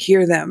joking. I can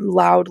hear them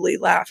loudly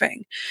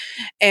laughing.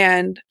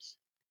 And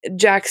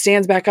Jack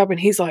stands back up and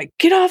he's like,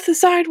 get off the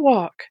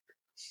sidewalk.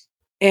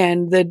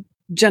 And the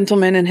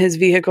gentleman in his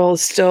vehicle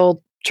is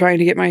still trying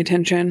to get my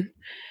attention.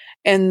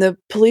 And the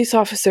police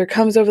officer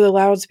comes over the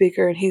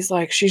loudspeaker and he's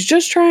like, she's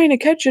just trying to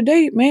catch a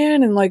date,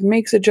 man. And like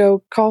makes a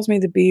joke, calls me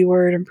the B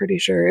word. I'm pretty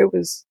sure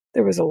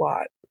there was a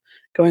lot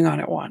going on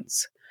at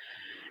once.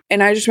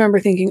 And I just remember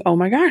thinking, oh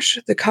my gosh,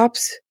 the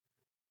cops,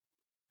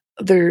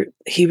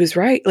 he was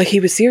right. Like he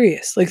was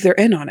serious. Like they're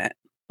in on it.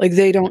 Like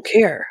they don't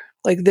care.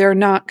 Like they're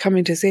not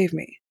coming to save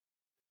me.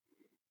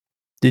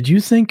 Did you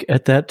think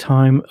at that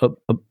time of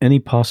any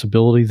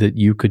possibility that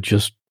you could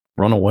just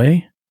run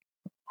away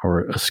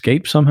or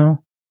escape somehow?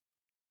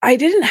 I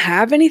didn't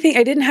have anything.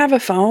 I didn't have a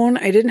phone.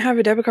 I didn't have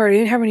a debit card. I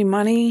didn't have any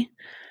money.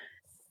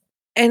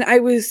 And I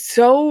was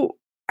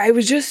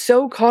just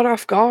so caught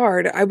off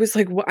guard. I was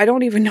like, I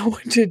don't even know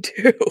what to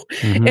do.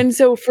 Mm-hmm. And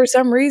so for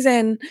some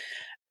reason,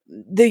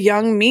 the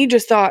young me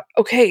just thought,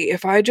 okay,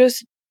 if I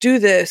just do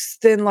this,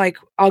 then like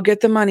I'll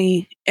get the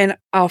money and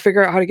I'll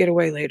figure out how to get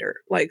away later.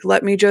 Like,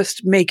 let me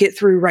just make it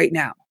through right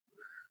now.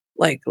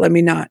 Like, let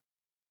me not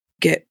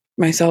get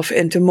myself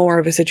into more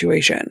of a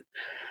situation.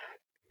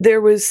 There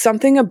was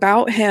something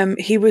about him.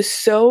 He was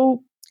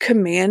so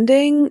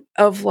commanding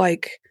of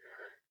like,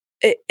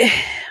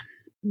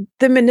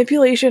 the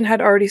manipulation had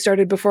already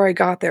started before I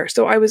got there.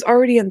 So I was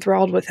already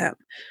enthralled with him.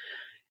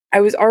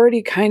 I was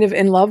already kind of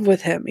in love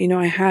with him. You know,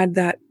 I had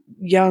that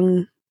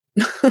young,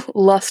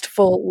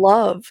 lustful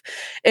love.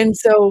 And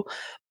so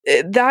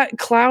that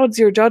clouds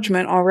your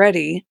judgment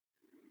already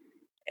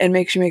and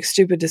makes you make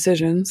stupid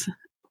decisions.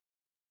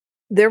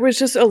 There was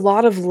just a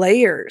lot of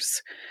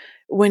layers.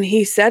 When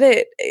he said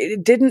it,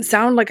 it didn't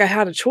sound like I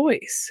had a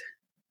choice.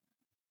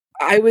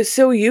 I was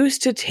so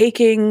used to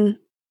taking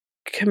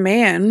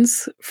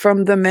commands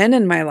from the men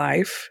in my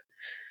life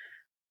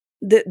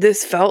that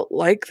this felt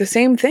like the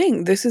same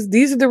thing.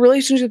 These are the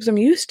relationships I'm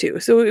used to.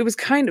 So it was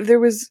kind of, there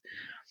was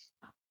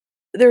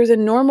a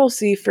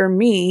normalcy for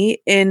me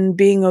in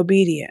being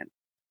obedient,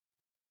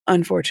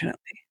 unfortunately.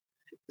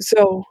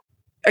 So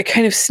I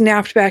kind of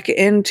snapped back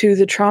into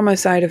the trauma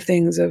side of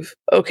things of,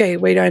 okay,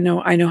 wait, I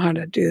know how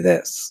to do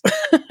this.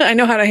 I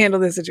know how to handle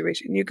this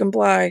situation. You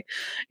comply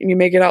and you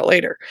make it out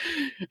later.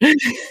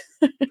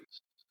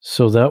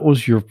 So that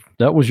was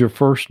your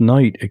first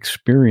night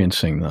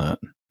experiencing that.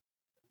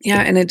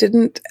 Yeah, and it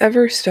didn't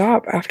ever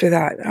stop after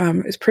that.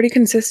 It was pretty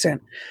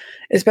consistent,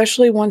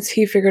 especially once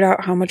he figured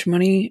out how much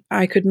money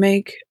I could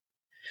make.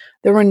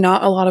 There were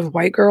not a lot of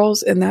white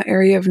girls in that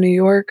area of New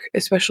York,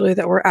 especially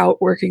that were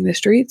out working the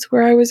streets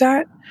where I was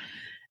at.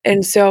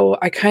 And so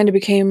I kind of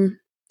became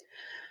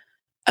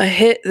a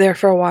hit there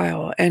for a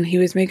while, and he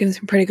was making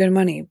some pretty good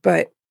money.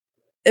 But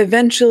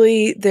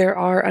eventually there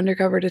are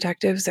undercover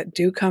detectives that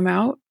do come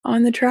out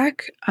on the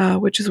track,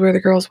 which is where the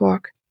girls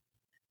walk.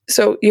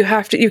 So you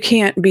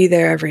can't be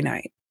there every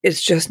night.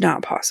 It's just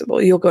not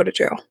possible. You'll go to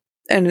jail.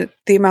 And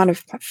the amount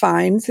of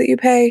fines that you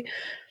pay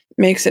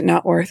makes it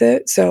not worth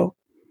it. So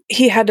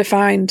he had to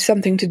find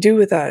something to do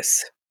with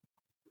us.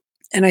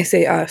 And I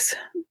say us.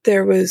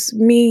 There was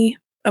me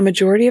a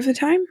majority of the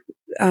time.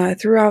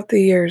 Throughout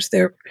the years,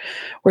 there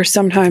were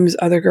sometimes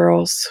other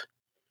girls.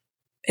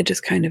 It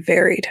just kind of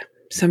varied.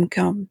 Some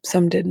come,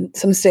 some didn't.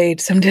 Some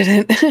stayed, some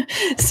didn't.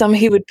 Some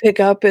he would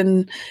pick up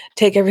and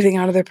take everything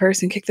out of their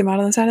purse and kick them out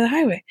on the side of the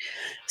highway.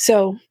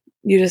 So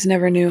you just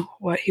never knew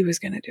what he was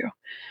going to do.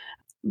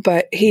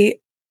 But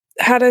he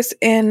had us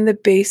in the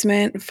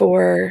basement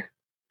for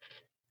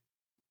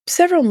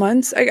several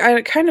months. I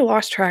kind of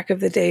lost track of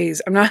the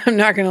days. I'm not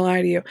going to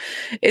lie to you.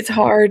 It's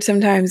hard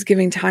sometimes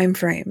giving time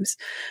frames,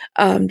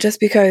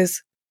 just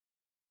because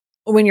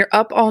when you're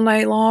up all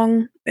night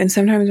long, and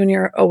sometimes when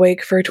you're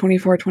awake for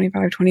 24,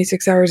 25,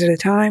 26 hours at a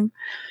time,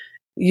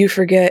 you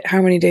forget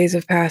how many days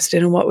have passed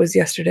and what was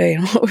yesterday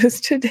and what was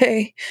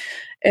today.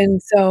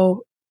 And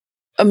so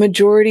a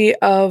majority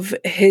of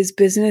his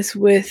business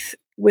with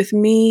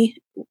me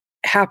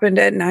happened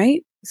at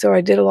night. So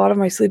I did a lot of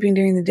my sleeping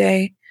during the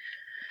day.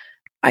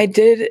 I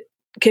did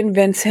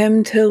convince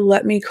him to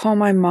let me call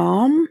my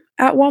mom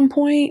at one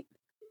point,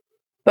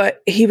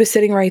 but he was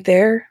sitting right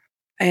there.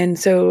 And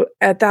so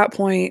at that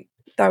point,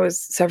 that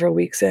was several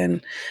weeks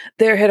in,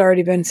 there had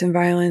already been some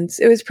violence.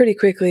 It was pretty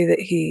quickly that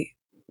he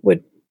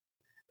would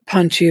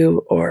punch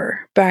you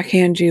or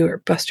backhand you or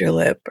bust your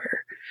lip or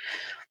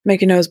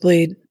make a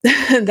nosebleed.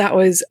 That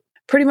was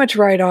pretty much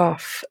right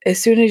off. As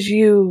soon as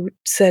you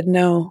said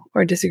no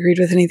or disagreed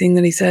with anything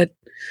that he said.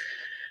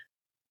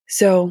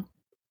 So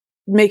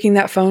making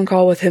that phone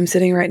call with him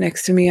sitting right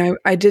next to me,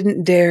 I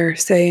didn't dare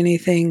say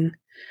anything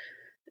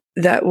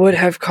that would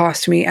have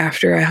cost me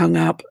after I hung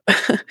up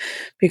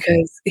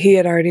because he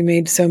had already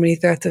made so many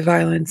threats of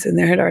violence and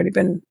there had already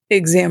been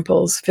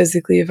examples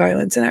physically of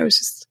violence. And I was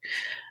just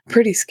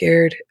pretty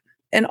scared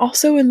and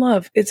also in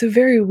love. It's a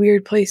very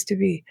weird place to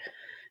be.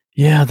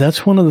 Yeah,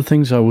 that's one of the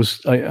things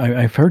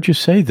I've heard you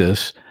say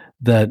this,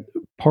 that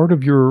part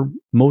of your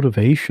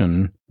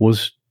motivation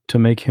was to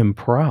make him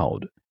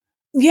proud.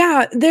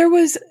 Yeah, there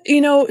was,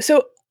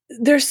 so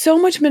there's so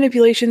much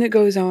manipulation that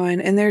goes on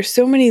and there's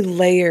so many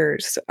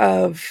layers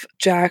of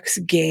Jack's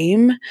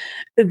game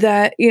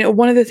that,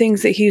 one of the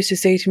things that he used to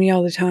say to me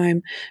all the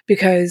time,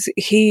 because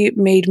he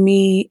made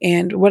me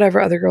and whatever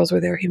other girls were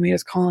there, he made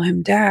us call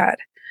him dad.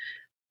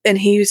 And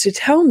he used to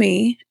tell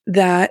me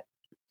that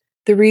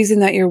the reason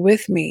that you're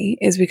with me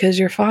is because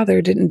your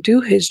father didn't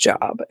do his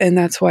job. And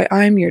that's why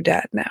I'm your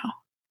dad now.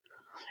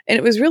 And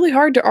it was really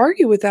hard to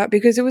argue with that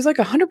because it was like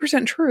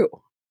 100% true.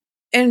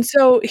 And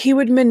so he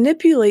would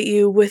manipulate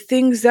you with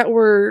things that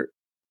were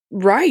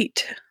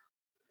right.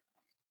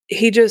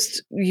 He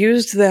just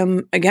used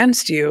them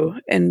against you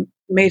and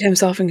made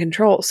himself in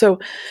control. So,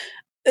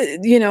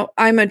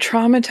 I'm a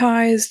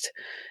traumatized,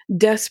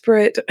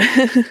 desperate,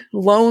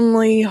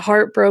 lonely,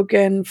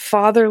 heartbroken,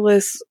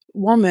 fatherless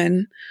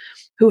woman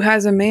who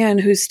has a man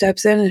who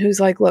steps in and who's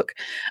like, look,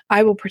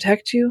 I will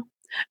protect you.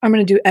 I'm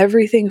going to do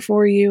everything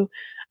for you.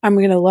 I'm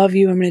going to love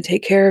you. I'm going to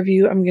take care of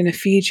you. I'm going to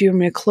feed you. I'm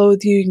going to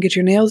clothe you. You can get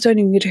your nails done.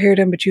 You can get your hair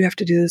done, but you have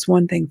to do this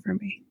one thing for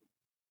me.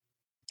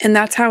 And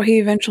that's how he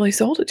eventually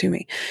sold it to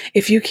me.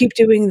 If you keep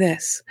doing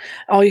this,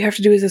 all you have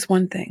to do is this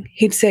one thing.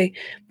 He'd say,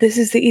 this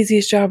is the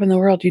easiest job in the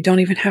world. You don't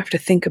even have to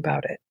think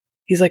about it.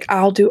 He's like,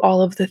 I'll do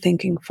all of the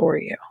thinking for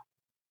you.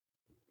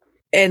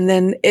 And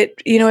then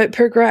it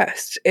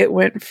progressed. It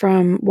went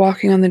from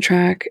walking on the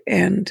track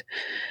and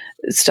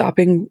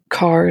stopping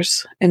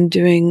cars and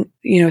doing,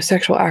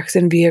 sexual acts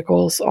in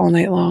vehicles all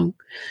night long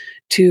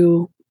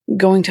to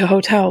going to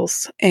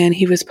hotels. And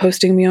he was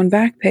posting me on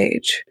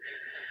Backpage,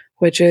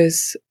 which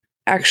is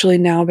actually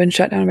now been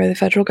shut down by the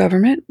federal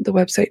government. The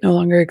website no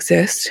longer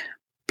exists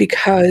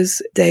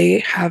because they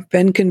have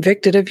been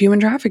convicted of human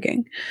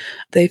trafficking.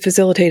 They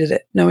facilitated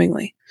it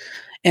knowingly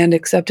and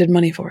accepted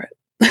money for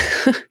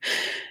it.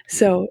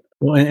 So,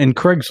 well, and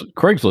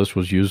Craigslist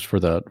was used for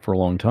that for a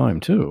long time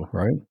too,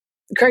 right?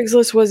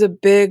 Craigslist was a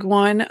big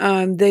one.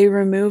 They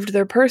removed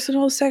their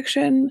personal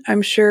section.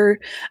 I'm sure,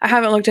 I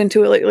haven't looked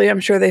into it lately.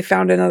 I'm sure they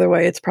found another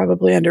way. It's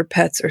probably under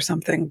pets or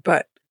something.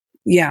 But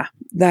yeah,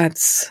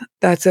 that's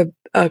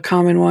a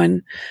common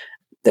one.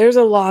 There's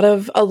a lot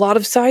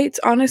of sites.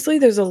 Honestly,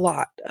 there's a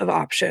lot of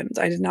options.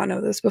 I did not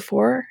know this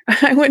before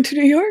I went to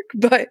New York,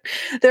 but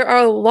there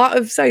are a lot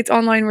of sites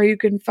online where you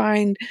can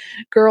find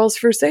girls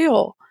for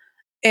sale.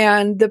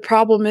 And the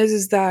problem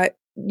is that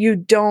you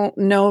don't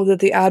know that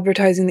the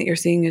advertising that you're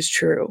seeing is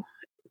true.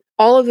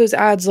 All of those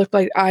ads looked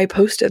like I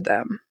posted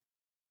them.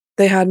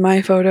 They had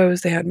my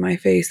photos, they had my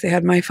face, they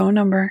had my phone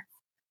number.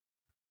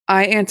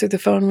 I answered the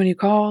phone when you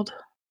called.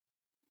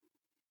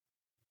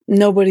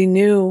 Nobody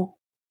knew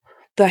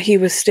that he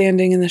was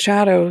standing in the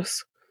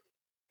shadows,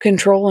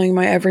 controlling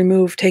my every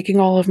move, taking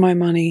all of my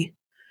money,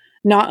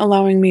 not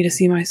allowing me to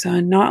see my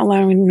son, not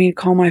allowing me to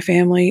call my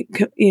family,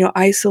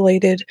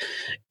 isolated,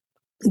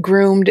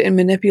 groomed and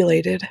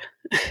manipulated,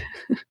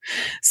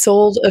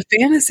 sold a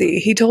fantasy.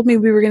 He told me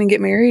we were going to get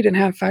married and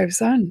have 5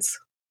 sons.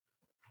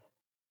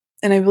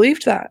 And I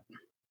believed that.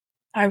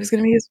 I was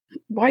going to be his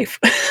wife.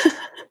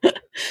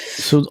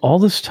 So all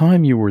this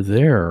time you were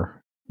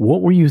there,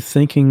 what were you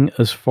thinking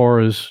as far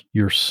as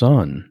your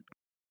son?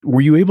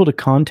 Were you able to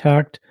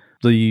contact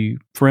the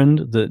friend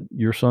that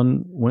your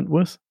son went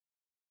with?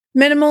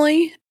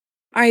 Minimally.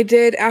 I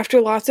did. After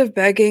lots of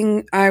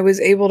begging, I was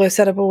able to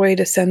set up a way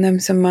to send them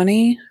some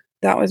money.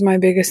 That was my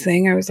biggest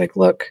thing. I was like,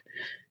 look,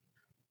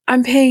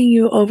 I'm paying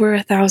you over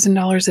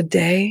 $1,000 a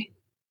day.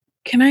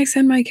 Can I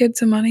send my kid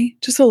some money?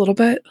 Just a little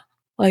bit,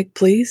 like,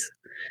 please.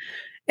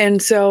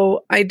 And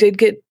so I did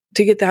get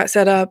that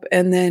set up.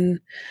 And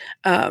then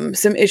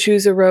some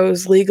issues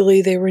arose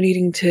legally. They were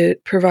needing to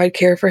provide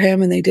care for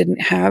him and they didn't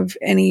have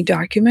any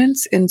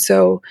documents. And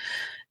so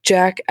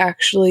Jack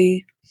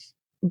actually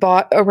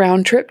bought a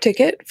round trip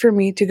ticket for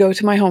me to go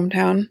to my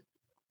hometown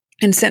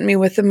and sent me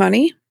with the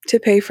money to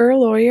pay for a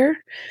lawyer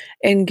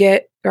and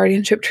get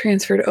guardianship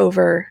transferred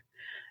over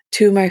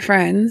to my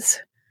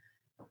friends.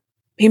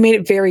 He made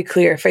it very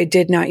clear if I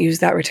did not use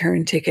that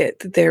return ticket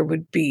that there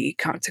would be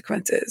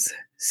consequences.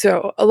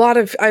 So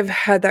I've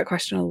had that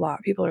question a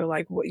lot. People are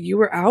like, what, you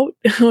were out?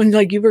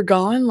 Like, you were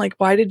gone? Like,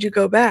 why did you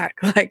go back?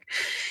 Like,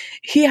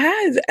 he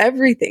has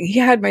everything. He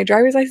had my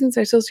driver's license,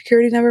 my social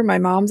security number, my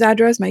mom's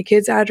address, my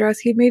kid's address.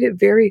 He made it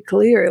very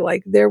clear,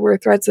 like, there were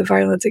threats of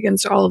violence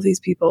against all of these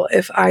people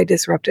if I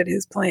disrupted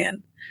his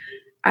plan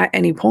at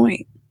any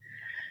point.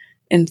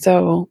 And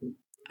so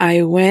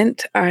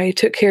I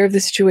took care of the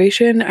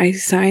situation. I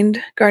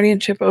signed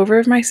guardianship over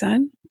of my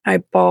son. I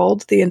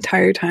bawled the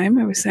entire time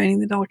I was signing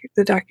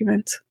the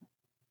documents.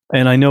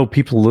 And I know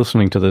people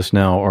listening to this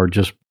now are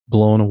just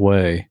blown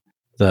away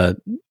that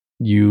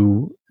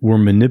you were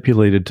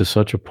manipulated to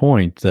such a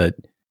point that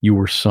you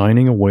were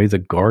signing away the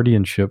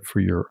guardianship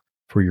for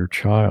your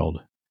child.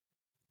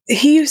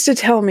 He used to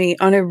tell me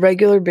on a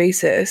regular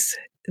basis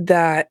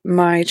that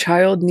my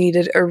child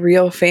needed a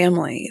real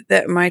family,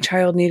 that my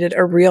child needed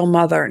a real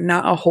mother,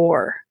 not a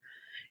whore.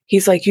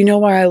 He's like, you know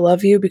why I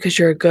love you? Because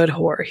you're a good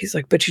whore. He's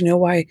like, but you know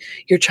why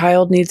your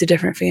child needs a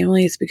different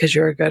family? It's because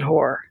you're a good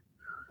whore.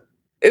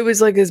 It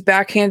was like this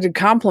backhanded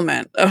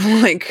compliment of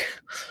like,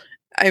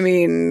 I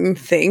mean,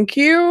 thank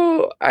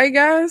you, I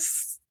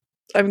guess.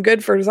 I'm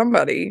good for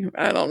somebody.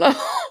 I don't know.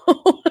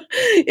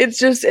 It's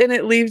just, and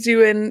it leaves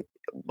you in,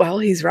 well,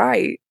 he's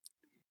right?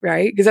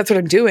 Because that's what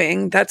I'm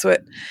doing. That's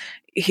what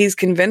he's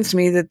convinced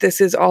me that this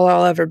is all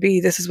I'll ever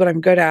be. This is what I'm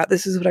good at.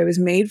 This is what I was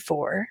made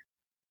for.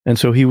 And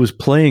so he was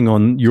playing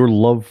on your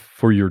love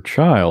for your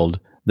child,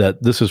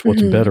 that this is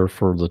what's better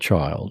for the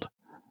child.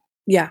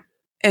 Yeah.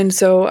 And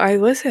so I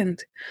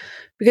listened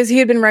because he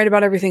had been right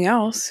about everything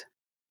else.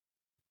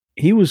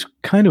 He was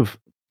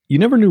you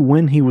never knew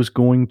when he was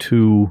going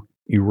to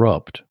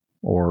erupt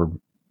or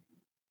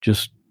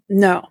just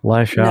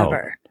lash out.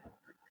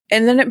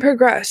 And then it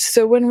progressed.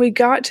 So when we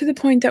got to the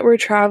point that we're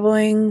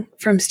traveling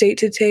from state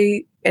to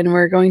state and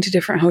we're going to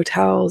different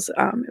hotels,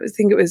 I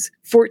think it was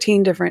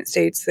 14 different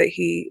states that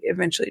he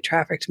eventually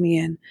trafficked me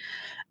in.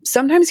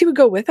 Sometimes he would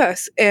go with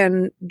us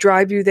and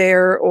drive you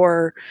there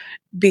or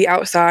be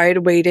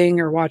outside waiting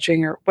or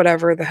watching or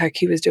whatever the heck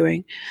he was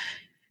doing.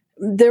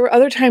 There were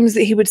other times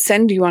that he would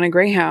send you on a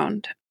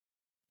Greyhound.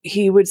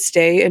 He would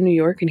stay in New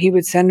York and he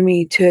would send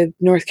me to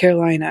North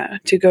Carolina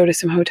to go to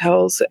some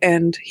hotels,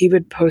 and he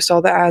would post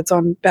all the ads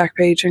on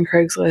Backpage and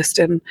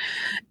Craigslist,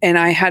 and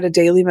I had a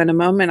daily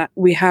minimum, and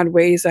we had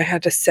ways I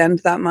had to send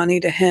that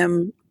money to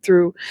him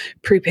through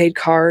prepaid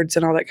cards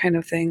and all that kind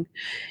of thing.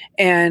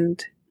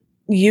 And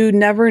you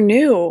never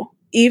knew,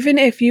 even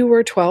if you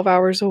were 12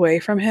 hours away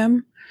from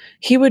him,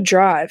 he would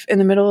drive in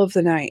the middle of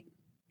the night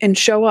and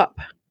show up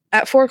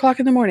at 4:00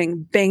 in the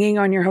morning, banging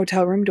on your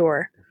hotel room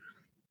door.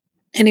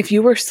 And if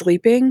you were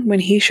sleeping when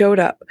he showed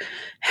up,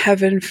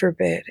 heaven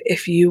forbid,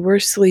 if you were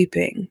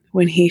sleeping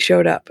when he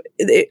showed up,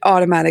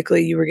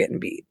 automatically you were getting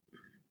beat.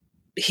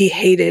 He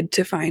hated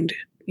to find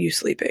you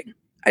sleeping.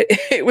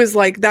 It was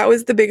like, that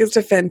was the biggest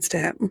offense to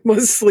him,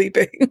 was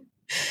sleeping.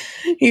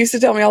 He used to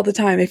tell me all the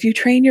time, if you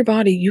train your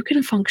body, you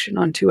can function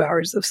on 2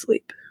 hours of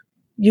sleep.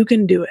 You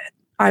can do it.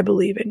 I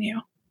believe in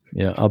you.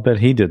 Yeah, I'll bet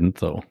he didn't,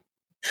 though.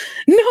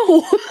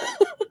 No.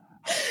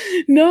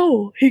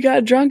 No, he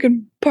got drunk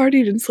and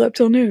partied and slept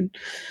till noon.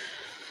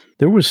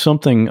 There was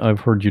something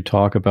I've heard you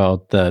talk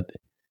about that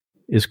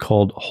is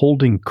called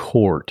holding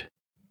court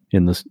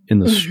in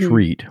the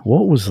street.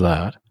 What was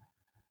that?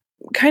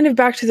 Kind of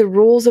back to the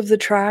rules of the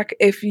track.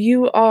 If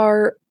you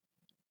are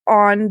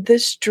on the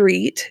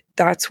street,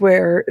 that's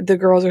where the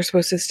girls are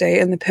supposed to stay,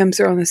 and the pimps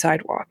are on the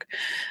sidewalk.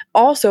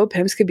 Also,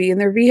 pimps could be in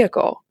their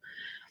vehicle.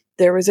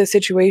 There was a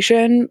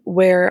situation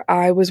where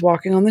I was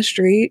walking on the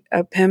street.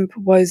 A pimp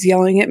was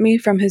yelling at me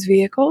from his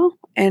vehicle,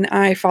 and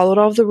I followed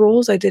all of the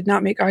rules. I did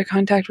not make eye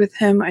contact with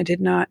him. I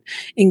did not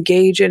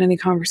engage in any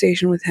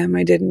conversation with him.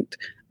 I didn't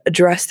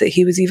address that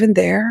he was even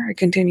there. I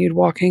continued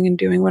walking and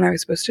doing what I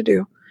was supposed to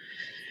do.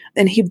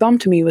 And he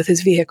bumped me with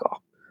his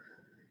vehicle,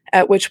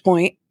 at which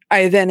point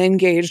I then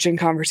engaged in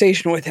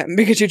conversation with him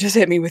because you just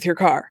hit me with your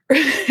car.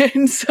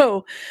 And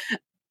so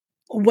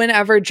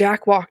whenever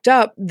Jack walked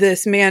up,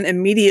 this man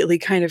immediately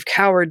kind of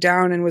cowered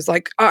down and was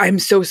like, oh, I'm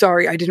so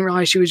sorry. I didn't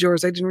realize she was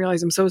yours. I didn't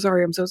realize. I'm so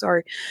sorry. I'm so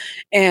sorry.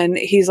 And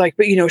he's like,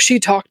 but she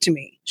talked to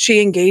me. She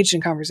engaged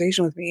in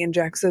conversation with me. And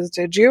Jack says,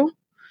 did you?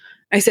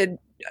 I said,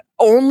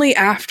 only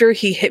after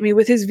he hit me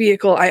with his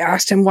vehicle, I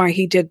asked him why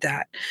he did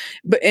that.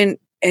 But, and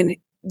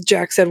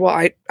Jack said, well,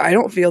 I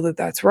don't feel that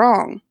that's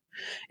wrong.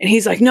 And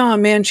he's like, no,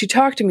 man, she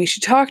talked to me. She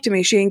talked to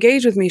me. She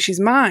engaged with me. She's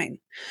mine.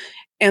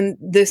 And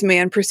this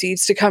man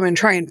proceeds to come and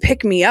try and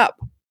pick me up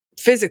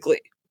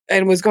physically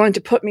and was going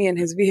to put me in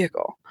his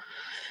vehicle.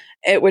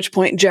 At which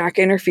point Jack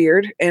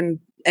interfered and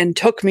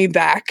took me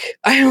back.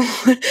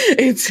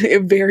 It's a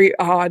very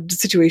odd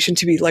situation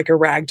to be like a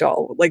rag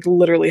doll, like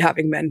literally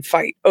having men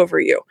fight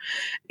over you.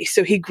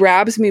 So he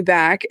grabs me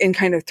back and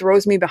kind of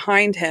throws me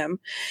behind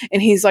him.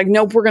 And he's like,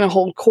 nope, we're going to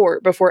hold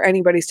court before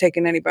anybody's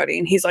taking anybody.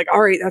 And he's like,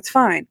 all right, that's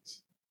fine.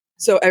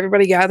 So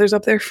everybody gathers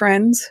up their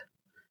friends.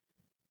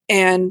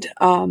 And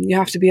you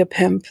have to be a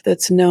pimp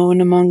that's known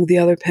among the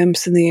other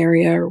pimps in the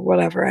area or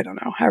whatever. I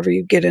don't know, however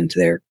you get into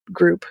their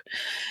group.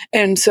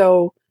 And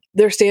so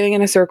they're standing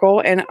in a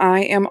circle, and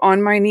I am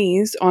on my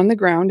knees on the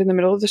ground in the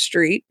middle of the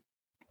street.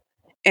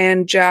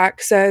 And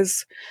Jack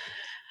says,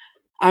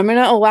 I'm going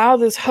to allow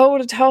this hoe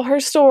to tell her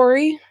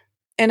story.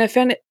 And if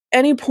at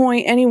any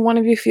point any one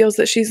of you feels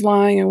that she's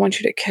lying, I want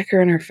you to kick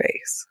her in her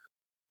face.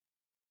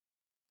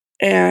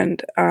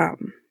 And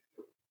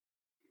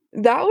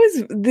that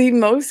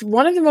was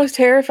one of the most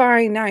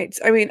terrifying nights.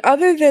 I mean,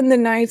 other than the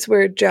nights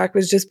where Jack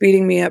was just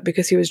beating me up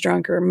because he was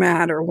drunk or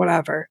mad or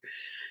whatever,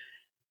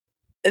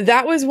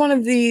 that was one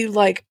of the,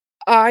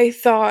 I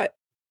thought,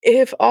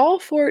 if all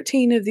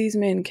 14 of these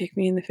men kick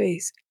me in the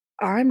face,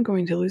 I'm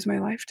going to lose my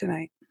life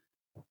tonight.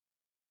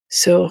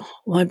 So,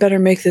 well, I better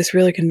make this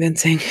really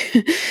convincing.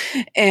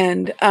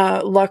 And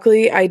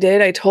luckily I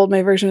did. I told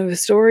my version of the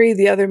story.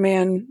 The other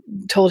man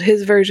told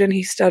his version.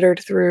 He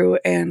stuttered through,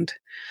 and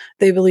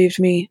they believed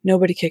me.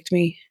 Nobody kicked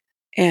me.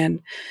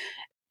 And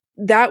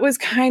that was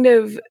kind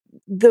of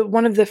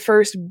one of the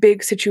first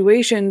big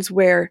situations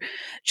where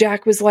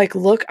Jack was like,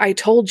 look, I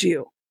told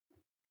you.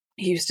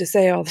 He used to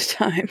say all the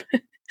time,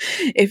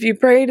 if you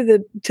pray to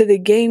the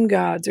game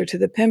gods or to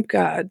the pimp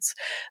gods,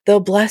 they'll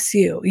bless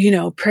you.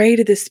 Pray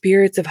to the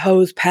spirits of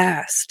hoes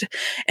past,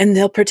 and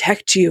they'll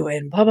protect you,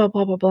 and blah, blah,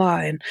 blah, blah, blah.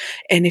 And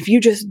if you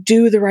just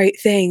do the right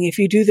thing, if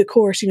you do the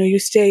course, you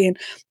stay and,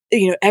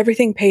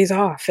 everything pays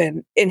off.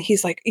 And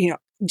he's like,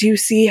 do you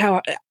see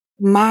how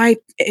my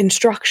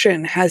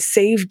instruction has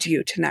saved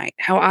you tonight?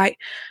 How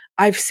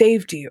I've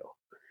saved you.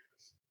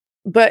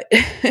 But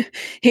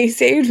he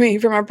saved me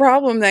from a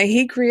problem that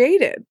he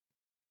created.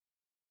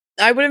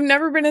 I would have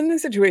never been in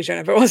this situation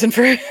if it wasn't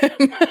for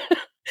him.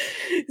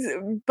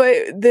 But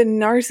the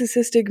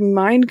narcissistic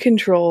mind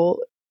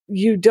control,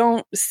 you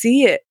don't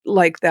see it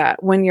like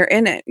that when you're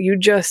in it. You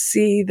just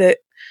see that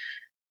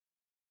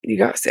you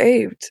got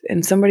saved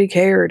and somebody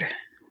cared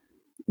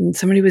and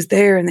somebody was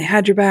there and they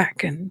had your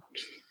back and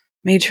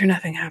made sure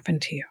nothing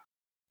happened to you.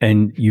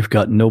 And you've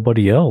got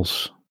nobody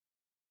else.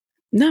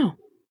 No.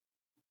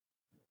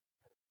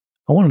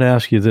 I wanted to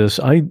ask you this.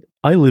 I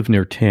live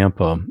near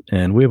Tampa,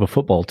 and we have a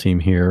football team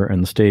here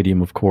and the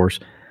stadium, of course.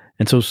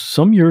 And so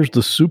some years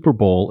the Super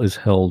Bowl is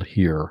held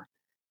here.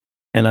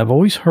 And I've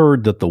always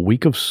heard that the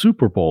week of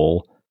Super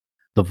Bowl,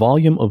 the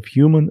volume of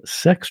human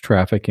sex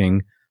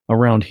trafficking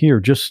around here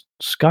just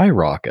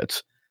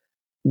skyrockets.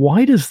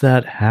 Why does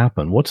that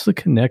happen? What's the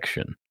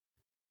connection?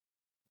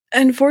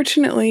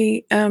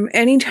 Unfortunately,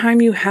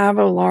 anytime you have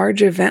a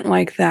large event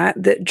like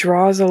that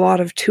draws a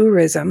lot of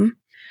tourism,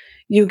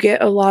 you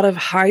get a lot of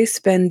high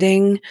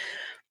spending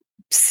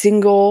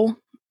single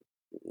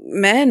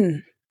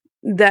men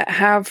that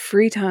have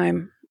free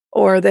time,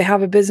 or they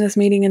have a business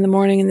meeting in the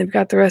morning and they've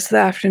got the rest of the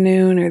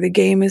afternoon, or the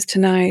game is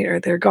tonight, or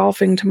they're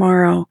golfing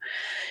tomorrow.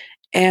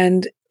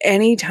 And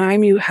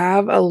anytime you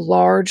have a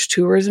large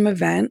tourism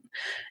event,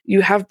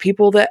 you have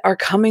people that are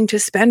coming to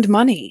spend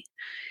money.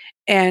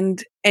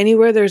 And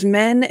anywhere there's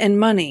men and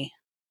money,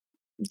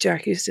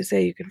 Jack used to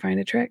say, you can find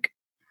a trick.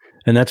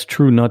 And that's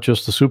true not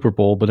just the Super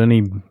Bowl, but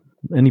any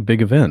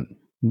big event.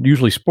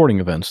 Usually sporting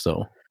events,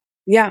 though.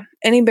 Yeah,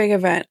 any big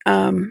event.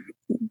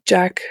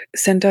 Jack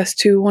sent us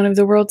to one of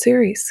the World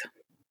Series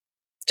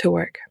to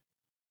work.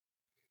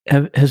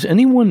 Has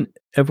anyone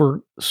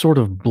ever sort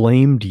of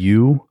blamed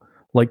you,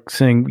 like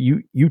saying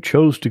you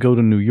chose to go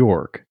to New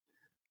York?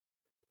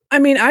 I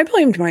mean, I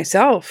blamed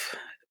myself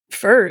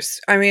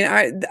first. I mean,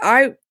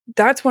 I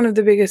that's one of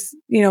the biggest,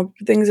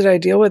 things that I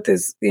deal with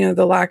is,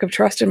 the lack of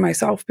trust in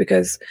myself,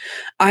 because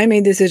I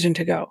made the decision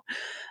to go.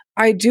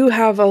 I do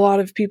have a lot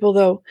of people,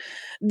 though,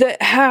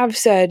 that have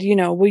said,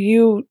 well,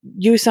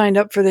 you signed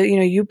up for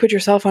you put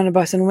yourself on a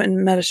bus and went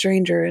and met a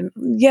stranger. And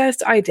yes,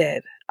 I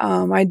did.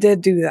 I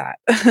did do that.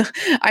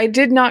 I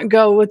did not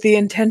go with the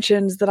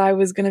intentions that I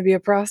was going to be a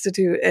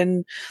prostitute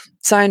and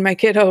sign my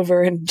kid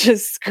over and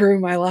just screw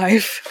my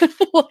life.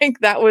 Like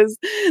that was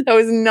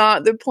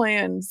not the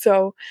plan.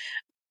 So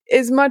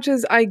as much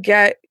as I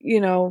get,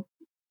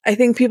 I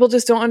think people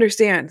just don't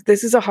understand.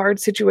 This is a hard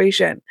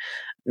situation.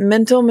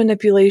 Mental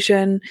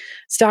manipulation,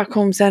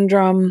 Stockholm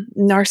syndrome,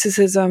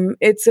 narcissism.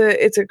 It's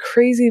a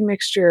crazy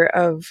mixture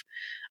of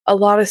a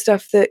lot of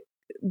stuff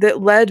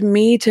that led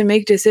me to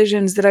make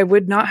decisions that I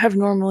would not have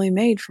normally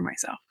made for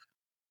myself.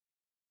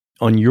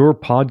 On your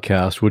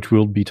podcast, which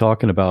we'll be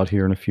talking about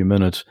here in a few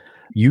minutes,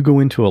 you go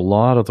into a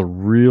lot of the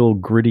real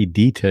gritty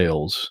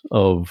details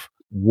of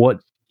what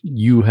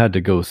you had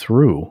to go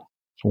through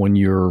when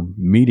you're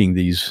meeting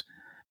these,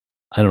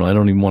 I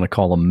don't even want to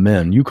call them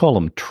men. You call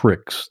them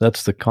tricks.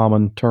 That's the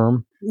common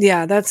term?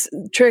 Yeah, that's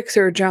tricks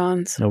or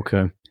Johns.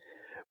 Okay.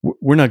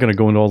 We're not going to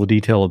go into all the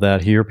detail of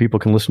that here. People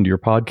can listen to your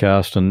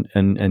podcast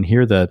and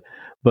hear that.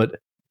 But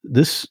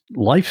this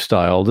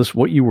lifestyle,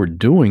 what you were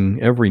doing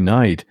every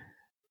night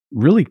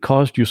really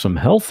caused you some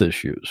health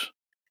issues.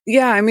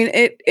 Yeah, I mean,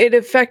 it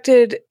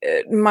affected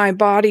my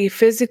body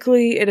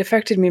physically. It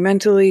affected me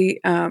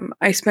mentally.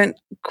 I spent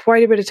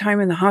quite a bit of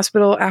time in the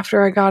hospital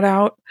after I got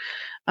out.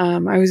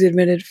 I was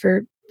admitted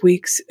for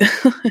weeks.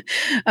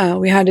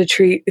 We had to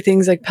treat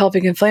things like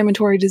pelvic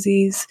inflammatory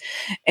disease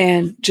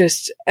and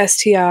just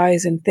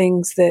STIs and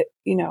things that,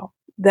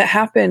 that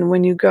happen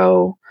when you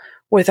go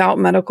without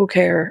medical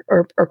care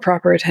or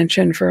proper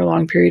attention for a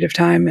long period of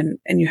time,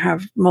 and you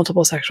have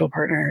multiple sexual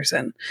partners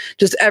and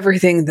just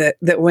everything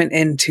that went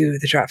into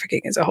the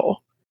trafficking as a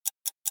whole.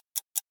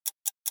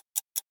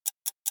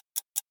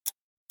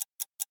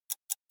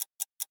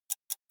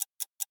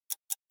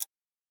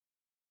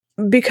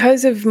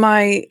 Because of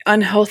my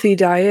unhealthy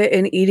diet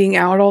and eating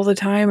out all the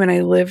time, and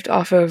I lived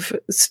off of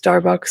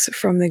Starbucks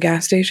from the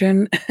gas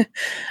station,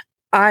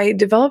 I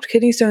developed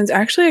kidney stones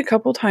actually a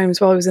couple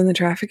times while I was in the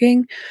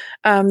trafficking.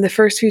 The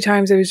first few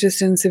times I was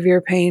just in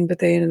severe pain, but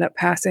they ended up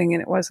passing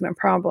and it wasn't a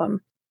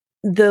problem.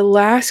 The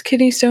last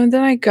kidney stone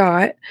that I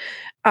got,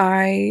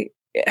 I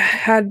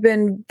had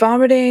been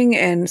vomiting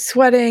and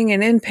sweating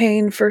and in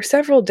pain for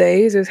several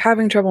days. I was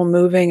having trouble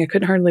moving. I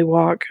couldn't hardly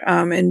walk.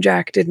 And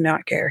Jack did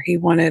not care.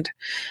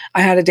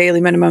 I had a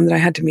daily minimum that I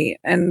had to meet.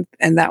 And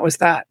that was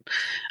that,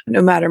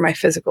 no matter my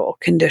physical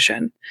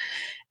condition.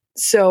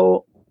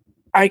 So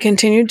I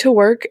continued to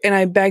work and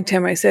I begged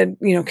him. I said,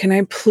 can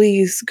I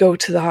please go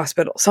to the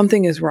hospital?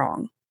 Something is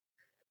wrong.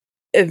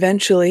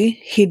 Eventually,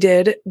 he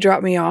did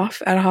drop me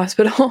off at a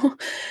hospital.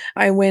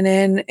 I went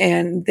in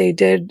and they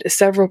did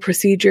several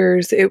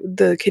procedures.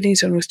 The kidney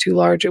stone was too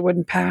large. It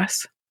wouldn't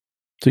pass.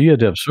 So you had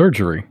to have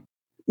surgery.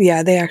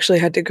 Yeah, they actually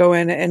had to go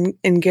in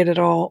and get it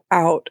all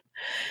out.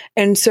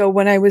 And so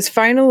when I was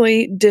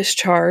finally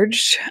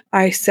discharged,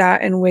 I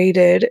sat and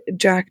waited.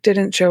 Jack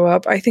didn't show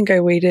up. I think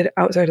I waited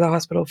outside of the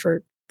hospital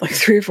for like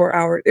 3 or 4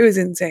 hours. It was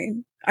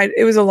insane.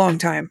 It was a long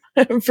time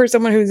for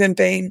someone who's in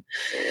pain.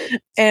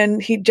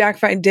 And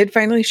Jack did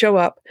finally show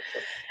up.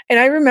 And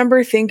I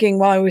remember thinking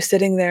while I was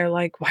sitting there,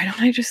 like, why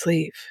don't I just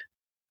leave?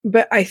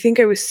 But I think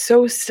I was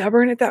so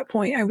stubborn at that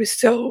point.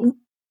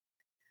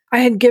 I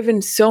had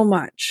given so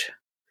much.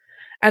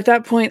 At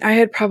that point, I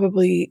had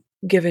probably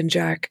given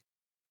Jack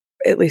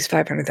at least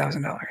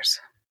 $500,000.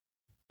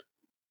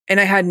 And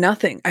I had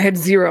nothing. I had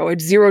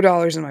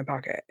 $0 in my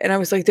pocket. And I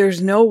was like,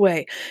 there's no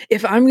way.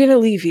 If I'm going to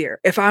leave here,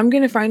 if I'm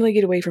going to finally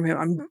get away from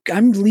him,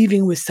 I'm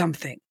leaving with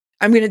something.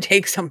 I'm going to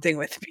take something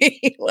with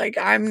me. Like,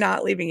 I'm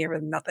not leaving here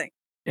with nothing.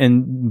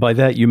 And by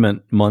that, you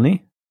meant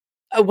money?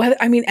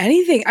 I mean,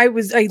 anything. I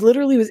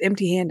literally was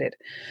empty-handed.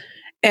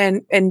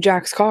 And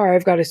Jack's car,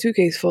 I've got a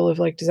suitcase full of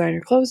like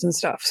designer clothes and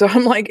stuff. So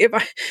I'm like,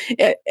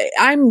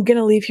 I'm going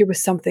to leave here with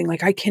something.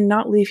 Like, I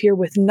cannot leave here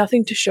with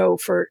nothing to show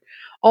for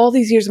all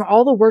these years,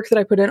 all the work that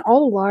I put in,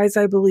 all the lies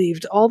I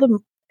believed,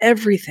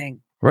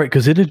 everything. Right.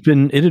 Because it had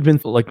been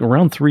like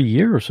around 3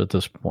 years at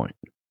this point.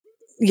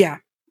 Yeah.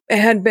 It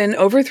had been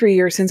over 3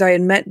 years since I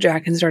had met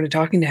Jack and started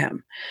talking to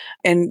him.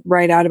 And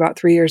right at about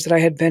 3 years that I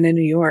had been in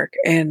New York.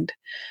 And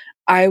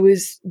I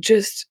was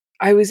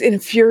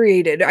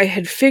infuriated. I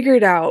had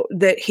figured out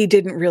that he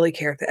didn't really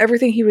care, that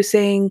everything he was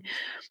saying,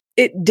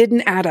 it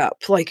didn't add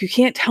up. Like, you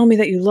can't tell me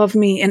that you love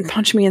me and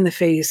punch me in the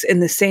face in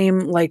the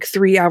same like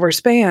 3 hour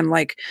span.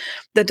 Like,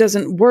 that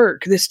doesn't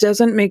work. This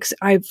doesn't make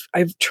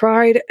I've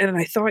tried, and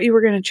I thought you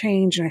were going to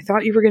change, and I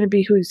thought you were going to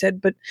be who you said.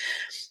 But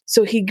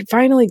so he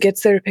finally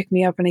gets there to pick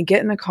me up, and I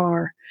get in the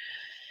car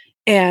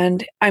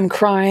and I'm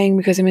crying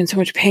because I'm in so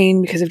much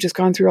pain because I've just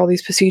gone through all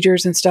these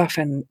procedures and stuff.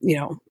 And, you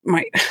know,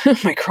 my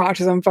crotch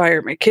is on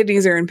fire. My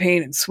kidneys are in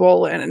pain and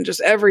swollen, and just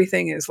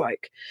everything is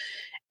like,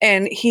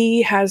 and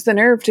he has the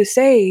nerve to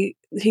say,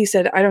 he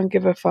said, I don't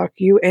give a fuck.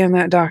 You and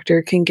that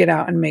doctor can get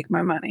out and make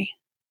my money.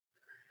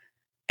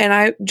 And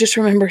I just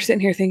remember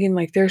sitting here thinking,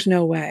 like, there's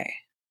no way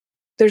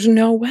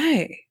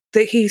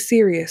that he's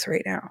serious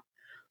right now.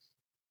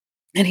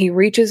 And he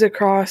reaches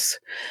across.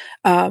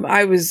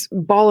 I was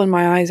bawling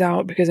my eyes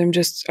out because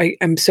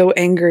I'm so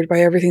angered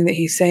by everything that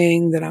he's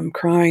saying that I'm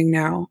crying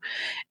now.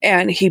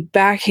 And he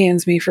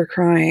backhands me for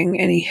crying,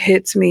 and he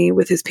hits me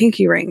with his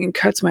pinky ring and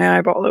cuts my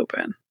eyeball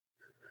open.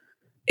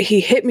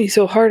 He hit me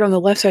so hard on the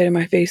left side of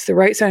my face, the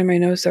right side of my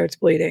nose starts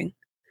bleeding.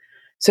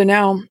 So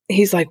now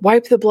he's like,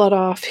 wipe the blood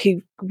off.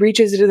 He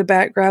reaches into the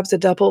back, grabs a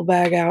duffel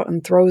bag out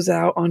and throws it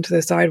out onto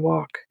the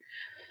sidewalk.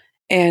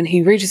 And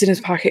he reaches in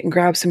his pocket and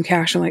grabs some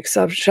cash and like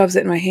shoves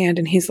it in my hand.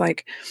 And he's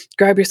like,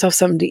 grab yourself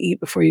something to eat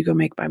before you go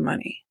make my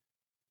money.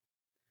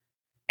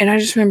 And I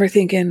just remember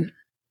thinking,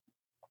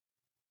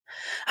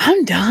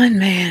 I'm done,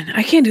 man.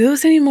 I can't do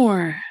this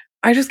anymore.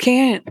 I just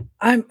can't.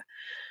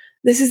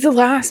 This is the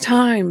last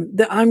time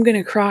that I'm going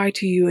to cry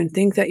to you and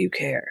think that you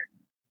care.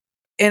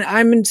 And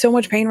I'm in so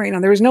much pain right now.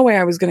 There was no way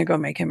I was going to go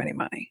make him any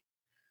money.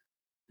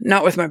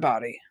 Not with my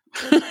body.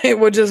 It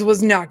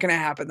was not going to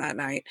happen that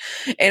night.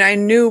 And I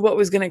knew what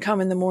was going to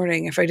come in the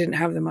morning if I didn't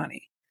have the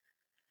money.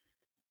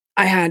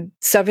 I had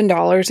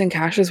 $7 in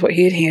cash is what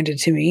he had handed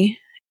to me.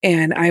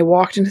 And I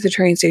walked into the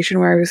train station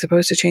where I was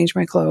supposed to change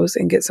my clothes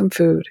and get some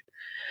food.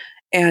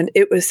 And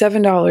it was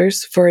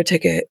 $7 for a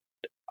ticket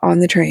on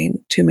the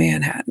train to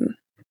Manhattan.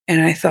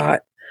 And I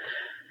thought,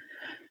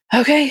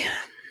 okay,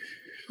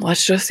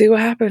 let's just see what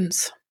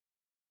happens.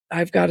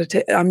 I'm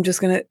just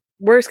going to,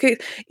 worst case,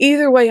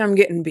 either way, I'm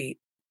getting beat.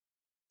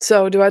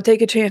 So do I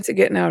take a chance at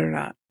getting out or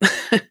not?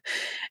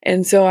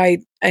 And so I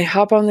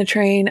hop on the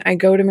train. I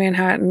go to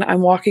Manhattan.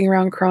 I'm walking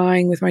around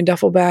crying with my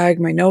duffel bag.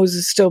 My nose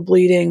is still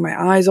bleeding.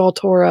 My eyes all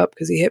tore up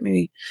because he hit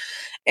me.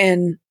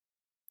 And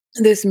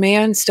this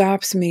man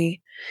stops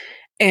me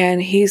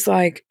and he's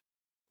like,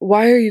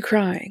 why are you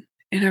crying?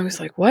 And I was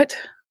like, what?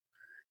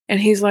 And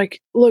he's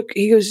like, look,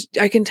 he goes,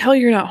 I can tell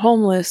you're not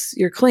homeless.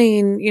 You're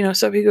clean,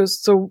 so he goes,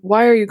 so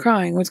why are you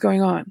crying? What's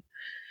going on?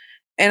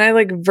 And I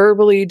like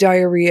verbally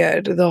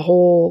diarrheaed the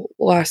whole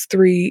last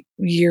 3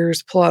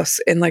 years plus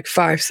in like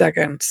 5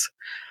 seconds.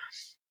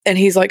 And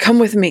he's like, come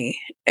with me.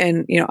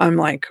 And, I'm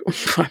like,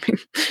 I mean,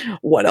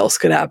 what else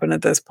could happen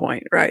at this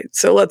point? Right.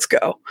 So let's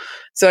go.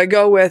 So I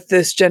go with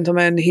this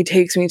gentleman. He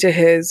takes me to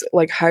his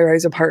like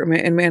high-rise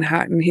apartment in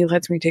Manhattan. He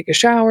lets me take a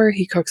shower.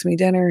 He cooks me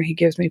dinner. He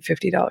gives me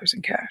 $50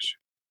 in cash.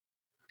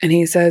 And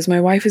he says,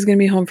 my wife is going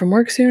to be home from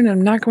work soon. And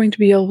I'm not going to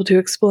be able to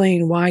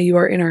explain why you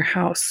are in our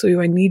house.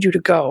 So I need you to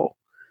go.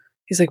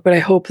 He's like, but I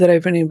hope that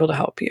I've been able to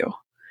help you.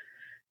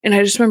 And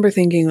I just remember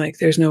thinking, like,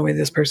 there's no way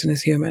this person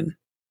is human.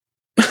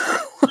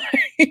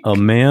 A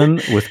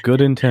man with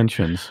good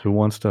intentions who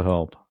wants to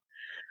help.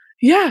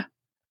 Yeah.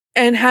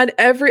 And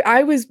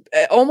I was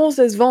almost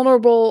as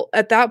vulnerable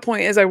at that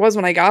point as I was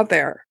when I got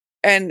there.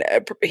 And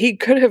he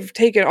could have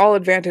taken all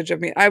advantage of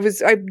me. I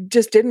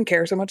just didn't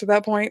care so much at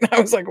that point.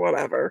 I was like,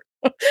 whatever,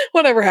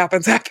 whatever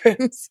happens,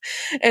 happens.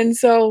 And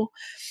so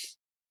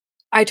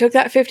I took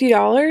that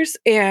 $50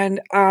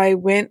 and I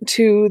went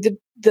to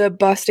the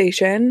bus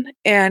station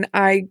and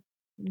I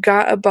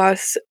got a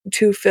bus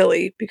to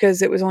Philly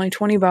because it was only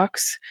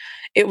 $20.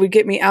 It would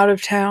get me out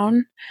of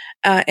town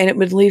and it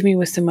would leave me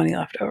with some money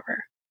left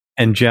over.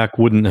 And Jack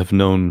wouldn't have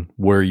known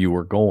where you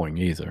were going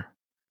either.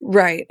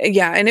 Right.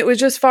 Yeah. And it was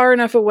just far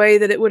enough away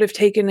that it would have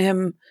taken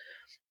him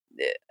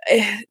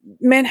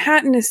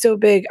Manhattan is so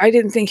big. I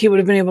didn't think he would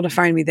have been able to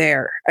find me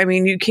there. I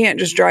mean, you can't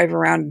just drive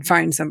around and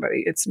find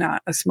somebody. It's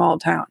not a small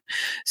town.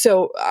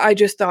 So I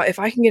just thought, if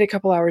I can get a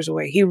couple hours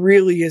away, he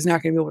really is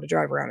not going to be able to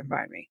drive around and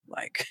find me.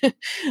 Like,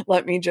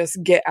 let me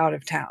just get out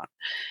of town.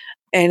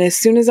 And as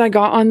soon as I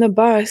got on the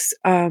bus,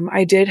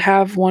 I did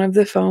have one of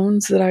the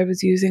phones that I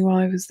was using while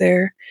I was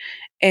there.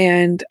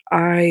 And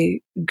I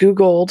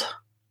Googled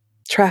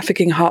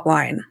trafficking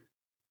hotline.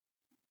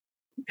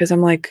 Because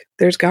I'm like,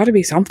 there's got to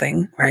be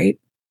something, right?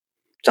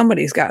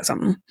 Somebody's got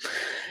something.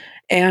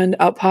 And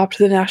up popped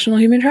the National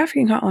Human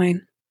Trafficking Hotline.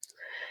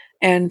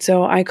 And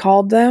so I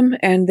called them,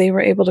 and they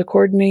were able to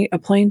coordinate a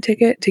plane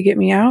ticket to get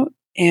me out.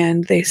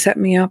 And they set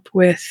me up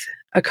with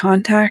a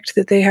contact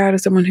that they had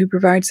as someone who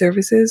provides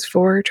services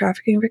for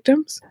trafficking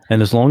victims.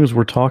 And as long as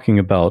we're talking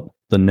about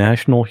the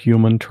National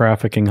Human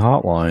Trafficking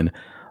Hotline,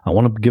 I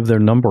want to give their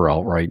number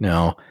out right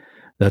now.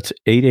 That's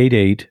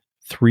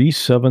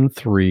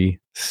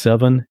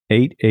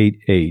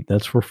 888-373-7888.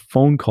 That's for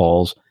phone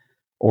calls,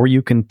 or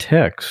you can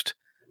text.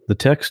 The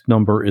text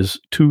number is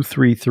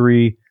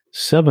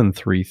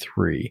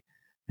 233-733.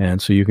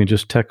 And so you can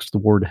just text the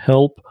word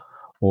help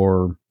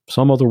or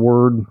some other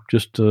word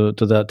just to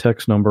that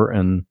text number,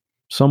 and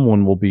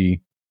someone will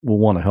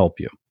want to help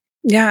you.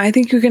 Yeah, I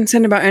think you can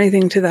send about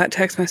anything to that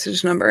text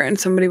message number and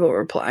somebody will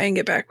reply and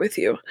get back with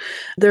you.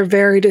 They're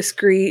very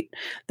discreet.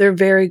 They're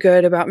very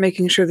good about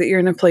making sure that you're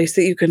in a place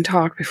that you can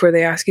talk before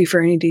they ask you for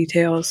any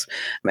details.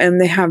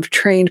 And they have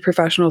trained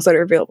professionals that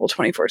are available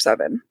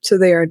 24/7. So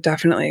they are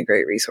definitely a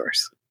great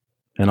resource.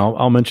 And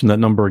I'll mention that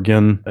number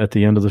again at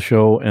the end of the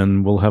show,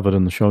 and we'll have it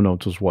in the show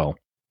notes as well.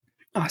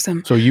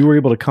 Awesome. So you were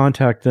able to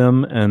contact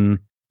them and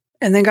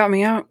they got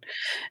me out.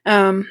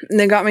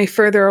 They got me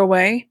further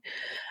away.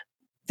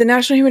 The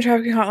National Human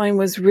Trafficking Hotline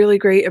was really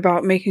great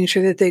about making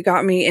sure that they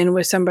got me in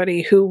with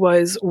somebody who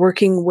was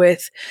working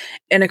with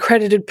an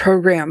accredited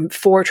program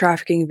for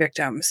trafficking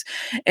victims.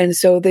 And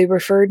so they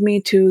referred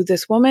me to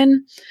this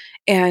woman,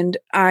 and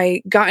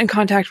I got in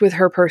contact with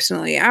her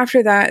personally.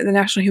 After that, the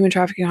National Human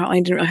Trafficking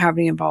Hotline didn't really have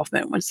any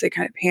involvement once they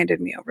kind of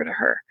handed me over to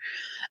her.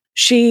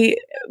 She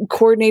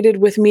coordinated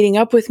with meeting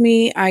up with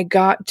me. I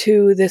got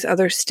to this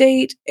other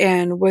state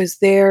and was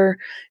there.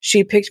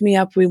 She picked me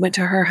up. We went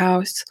to her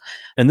house.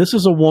 And this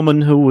is a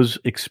woman who was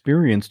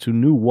experienced, who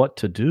knew what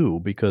to do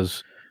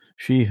because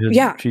she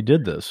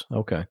did this.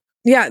 Okay.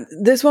 Yeah,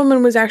 this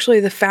woman was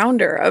actually the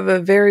founder of a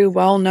very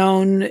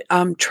well-known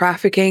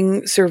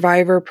trafficking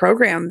survivor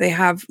program. They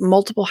have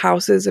multiple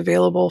houses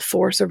available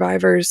for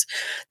survivors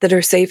that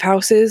are safe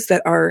houses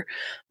that are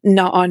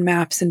not on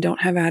maps and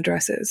don't have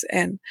addresses.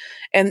 And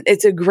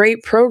it's a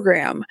great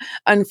program.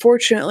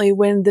 Unfortunately,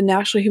 when the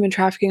National Human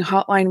Trafficking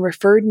Hotline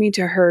referred me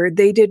to her,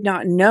 they did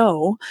not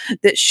know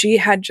that she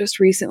had just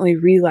recently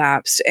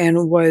relapsed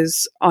and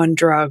was on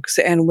drugs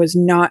and was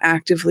not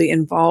actively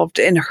involved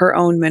in her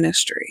own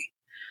ministry.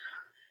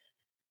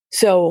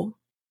 So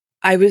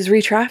I was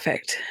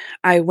re-trafficked.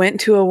 I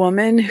went to a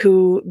woman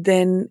who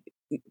then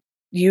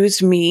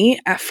used me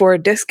for a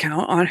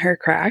discount on her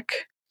crack.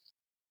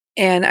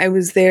 And I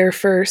was there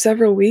for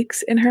several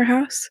weeks in her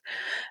house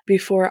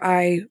before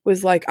I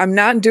was like, I'm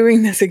not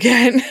doing this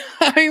again.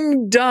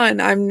 I'm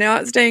done. I'm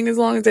not staying as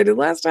long as I did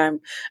last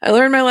time. I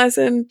learned my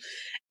lesson.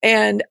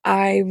 And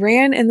I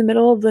ran in the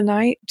middle of the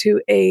night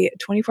to a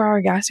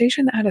 24-hour gas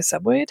station that had a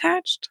Subway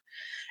attached.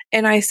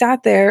 And I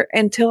sat there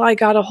until I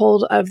got a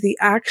hold of the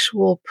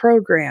actual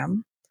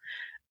program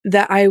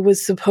that I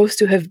was supposed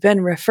to have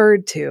been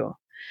referred to.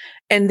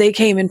 And they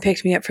came and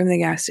picked me up from the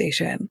gas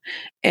station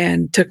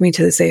and took me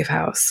to the safe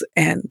house.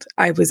 And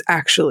I was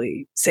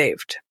actually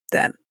saved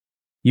then.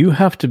 You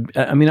have to,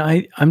 I mean,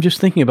 I'm just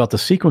thinking about the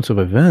sequence of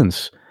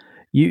events.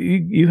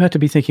 You have to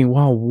be thinking,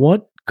 wow,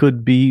 what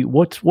could be,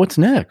 what's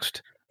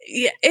next?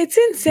 Yeah, it's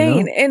insane.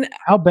 You know? And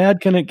how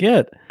bad can it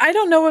get? I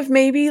don't know if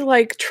maybe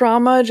like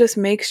trauma just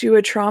makes you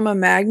a trauma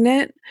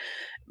magnet.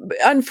 But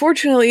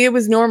unfortunately, it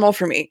was normal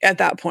for me at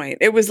that point.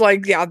 It was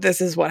like, yeah,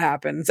 this is what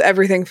happens.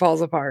 Everything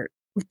falls apart.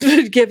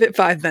 Give it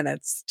 5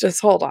 minutes.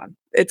 Just hold on.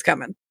 It's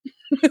coming.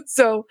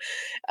 So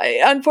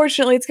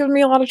unfortunately, it's given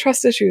me a lot of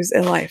trust issues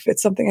in life.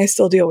 It's something I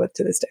still deal with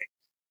to this day.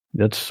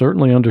 That's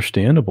certainly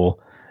understandable.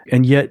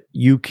 And yet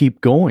you keep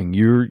going.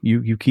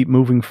 You keep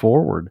moving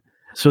forward.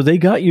 So they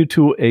got you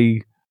to a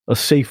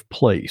safe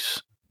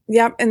place.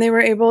 Yep. And they were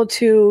able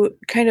to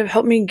kind of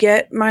help me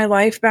get my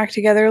life back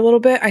together a little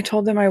bit. I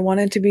told them I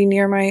wanted to be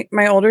near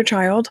my older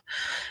child.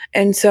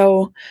 And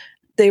so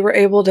they were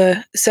able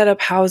to set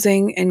up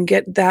housing and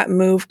get that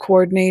move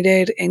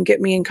coordinated and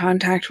get me in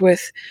contact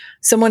with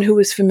someone who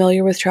was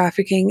familiar with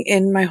trafficking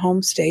in my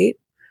home state.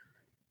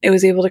 I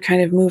was able to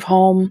kind of move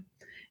home,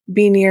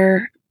 be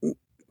near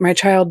my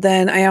child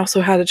then. I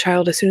also had a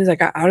child as soon as I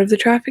got out of the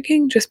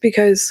trafficking, just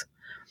because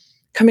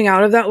coming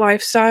out of that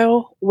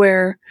lifestyle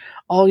where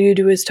all you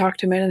do is talk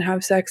to men and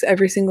have sex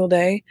every single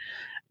day,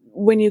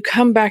 when you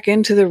come back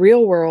into the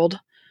real world,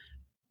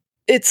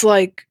 it's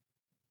like,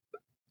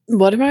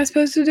 what am I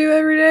supposed to do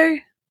every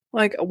day?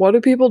 Like, what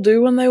do people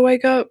do when they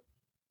wake up?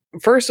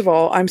 First of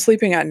all, I'm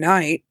sleeping at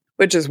night,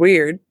 which is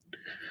weird.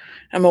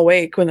 I'm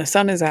awake when the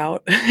sun is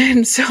out.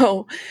 And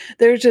so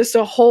there's just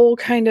a whole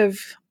kind of,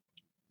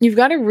 you've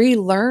got to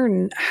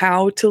relearn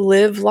how to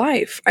live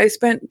life. I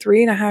spent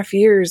 3.5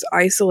 years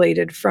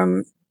isolated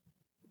from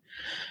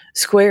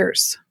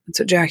squares. That's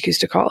what Jack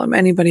used to call them.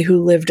 Anybody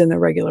who lived in the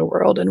regular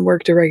world and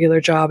worked a regular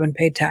job and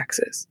paid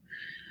taxes.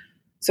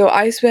 So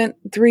I spent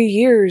 3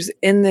 years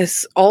in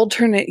this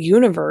alternate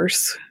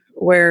universe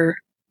where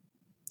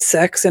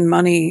sex and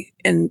money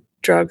and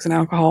drugs and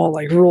alcohol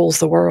like rules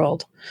the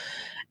world.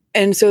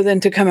 And so then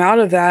to come out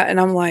of that, and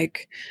I'm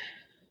like,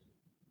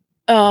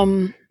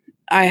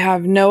 I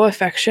have no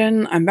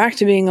affection. I'm back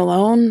to being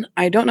alone.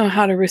 I don't know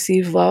how to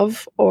receive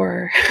love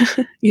or,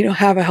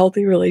 have a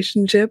healthy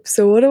relationship.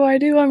 So what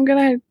do? I'm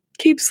going to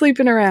keep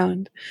sleeping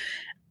around.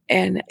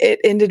 And it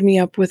ended me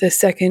up with a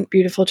second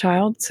beautiful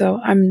child. So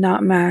I'm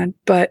not mad,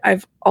 but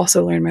I've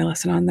also learned my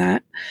lesson on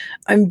that.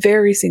 I'm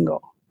very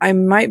single. I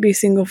might be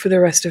single for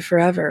the rest of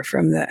forever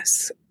from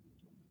this.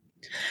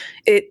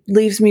 It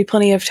leaves me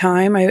plenty of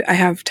time. I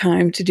have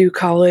time to do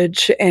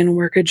college and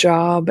work a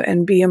job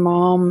and be a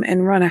mom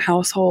and run a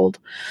household.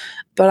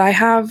 But I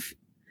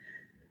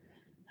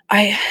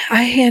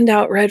hand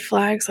out red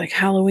flags like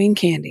Halloween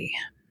candy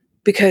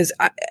because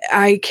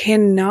I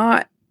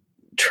cannot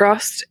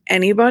trust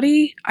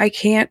anybody. I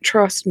can't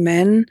trust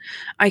men.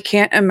 I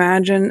can't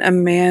imagine a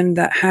man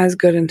that has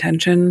good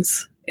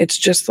intentions. It's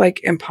just like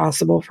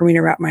impossible for me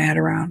to wrap my head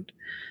around.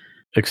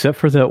 Except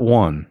for that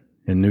one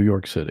in New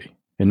York City.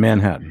 In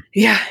Manhattan.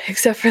 Yeah,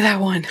 except for that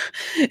one.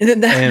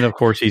 And of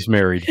course he's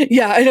married.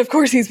 Yeah, and of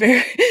course he's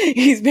married.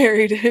 He's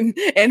married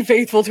and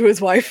faithful to his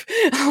wife.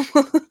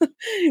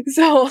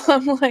 So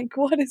I'm like,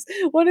 what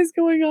is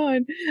going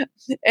on?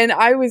 And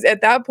I was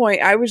at that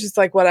point, I was just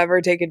like, whatever,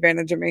 take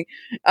advantage of me.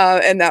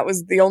 And that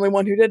was the only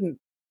one who didn't.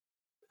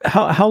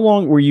 How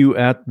long were you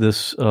at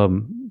this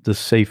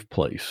safe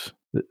place?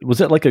 Was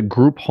that like a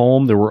group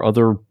home? There were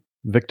other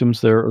victims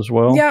there as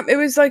well? Yeah, it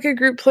was like a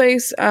group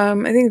place. I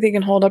think they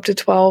can hold up to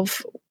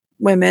 12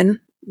 women.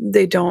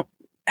 They don't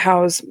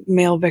house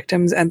male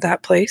victims at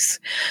that place.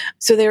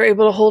 So they were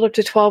able to hold up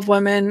to 12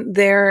 women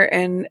there.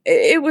 And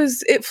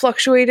it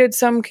fluctuated.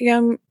 Some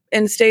came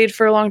and stayed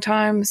for a long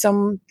time.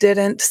 Some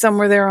didn't. Some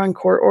were there on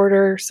court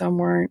order. Some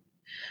weren't.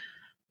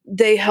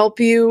 They help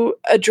you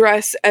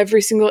address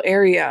every single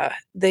area.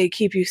 They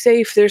keep you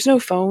safe. There's no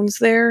phones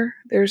there.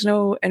 There's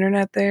no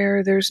internet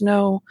there.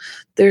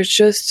 There's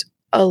just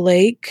a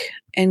lake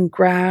and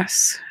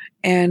grass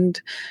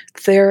and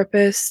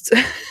therapists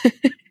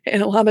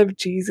and a lot of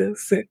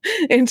Jesus.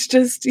 It's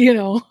just,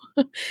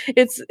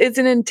 it's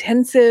an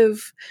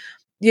intensive,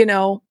 you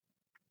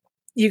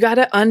got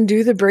to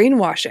undo the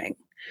brainwashing.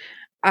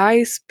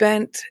 I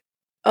spent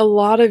a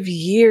lot of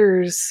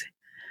years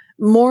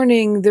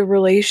mourning the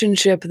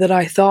relationship that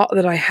I thought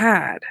that I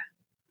had,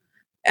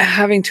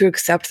 having to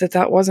accept that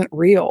that wasn't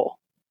real.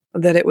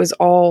 That it was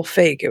all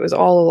fake. It was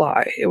all a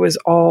lie. It was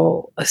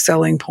all a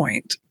selling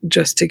point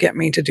just to get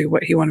me to do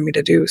what he wanted me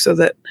to do so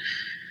that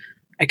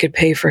I could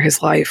pay for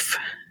his life.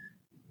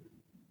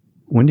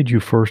 When did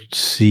you first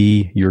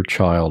see your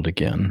child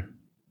again?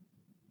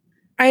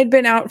 I had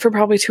been out for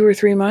probably 2 or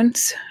 3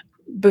 months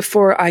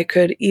before I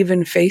could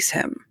even face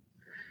him.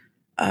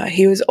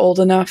 He was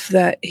old enough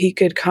that he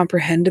could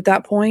comprehend at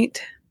that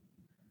point.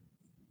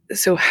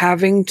 So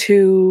having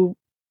to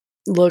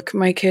look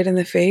my kid in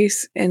the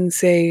face and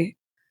say,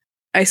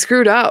 I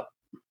screwed up.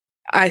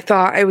 I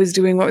thought I was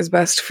doing what was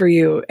best for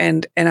you,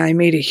 and I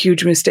made a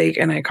huge mistake,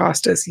 and it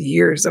cost us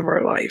years of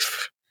our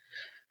life.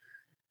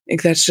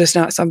 Like, that's just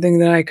not something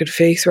that I could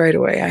face right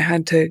away. I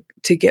had to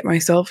get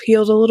myself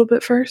healed a little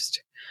bit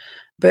first.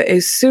 But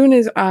as soon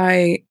as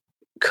I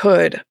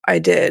could, I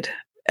did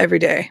every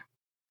day.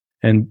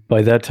 And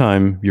by that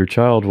time, your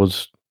child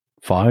was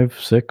 5,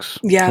 6,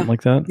 something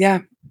like that? Yeah.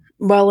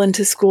 Well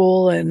into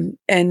school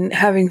and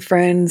having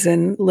friends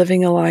and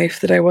living a life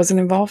that I wasn't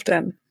involved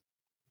in.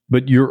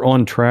 But you're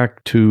on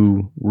track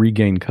to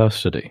regain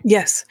custody.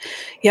 Yes.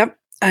 Yep.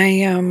 I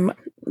am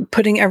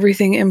putting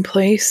everything in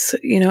place,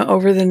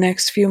 over the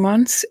next few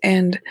months.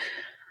 And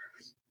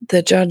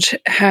the judge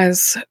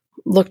has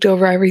looked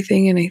over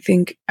everything and I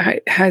think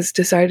has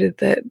decided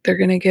that they're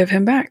going to give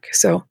him back.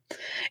 So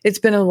it's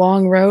been a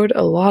long road,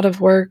 a lot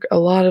of work, a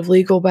lot of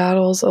legal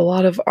battles, a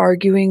lot of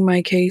arguing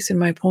my case and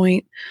my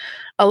point.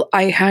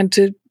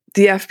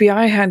 The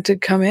FBI had to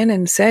come in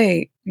and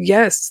say,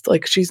 yes,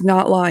 like, she's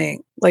not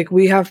lying. Like,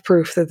 we have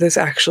proof that this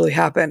actually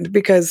happened,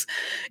 because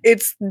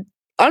it's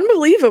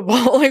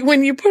unbelievable. Like,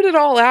 when you put it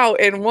all out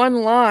in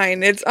one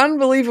line, it's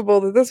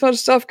unbelievable that this much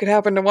stuff could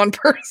happen to one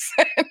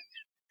person.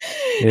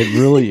 It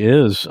really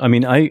is. I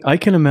mean, I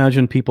can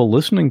imagine people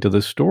listening to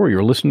this story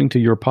or listening to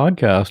your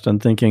podcast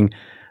and thinking,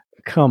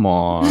 come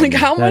on. Like,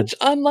 how much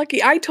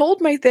unlucky. I told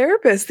my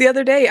therapist the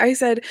other day, I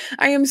said,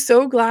 I am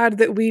so glad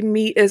that we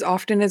meet as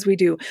often as we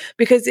do,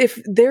 because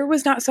if there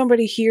was not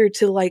somebody here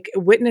to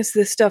witness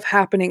this stuff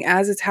happening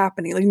as it's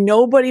happening,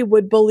 nobody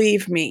would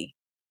believe me.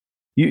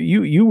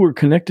 You were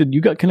connected.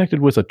 You got connected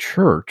with a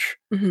church,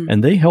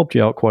 and they helped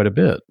you out quite a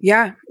bit.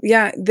 Yeah.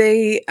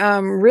 They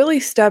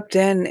really stepped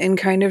in and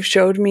kind of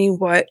showed me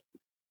what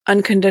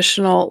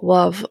unconditional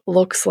love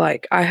looks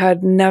like. I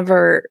had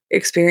never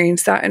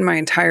experienced that in my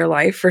entire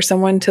life, for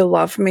someone to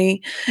love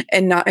me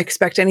and not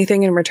expect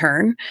anything in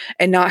return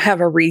and not have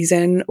a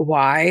reason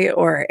why,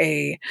 or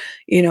a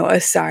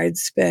side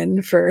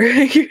spin for,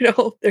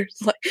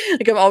 there's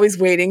like I'm always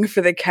waiting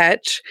for the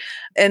catch.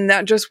 And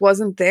that just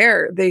wasn't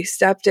there. They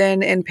stepped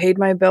in and paid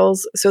my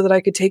bills so that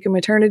I could take a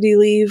maternity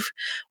leave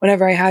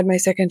whenever I had my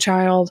second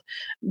child.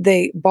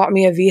 They bought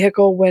me a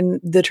vehicle when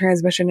the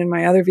transmission in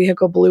my other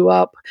vehicle blew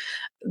up.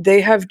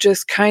 They have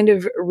just kind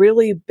of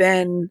really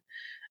been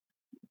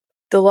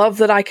the love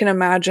that I can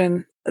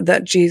imagine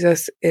that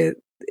Jesus is,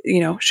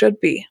 should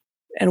be,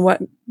 and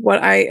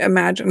what I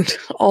imagined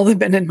all the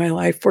men in my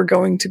life were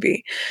going to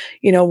be,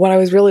 what I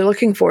was really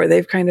looking for.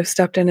 They've kind of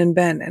stepped in and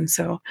been. And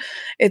so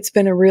it's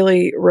been a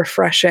really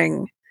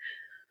refreshing,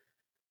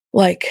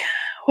 like,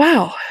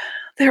 wow,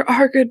 there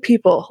are good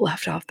people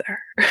left out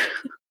there.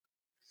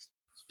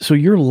 So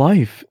your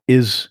life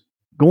is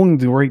going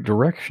the right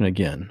direction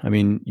again. I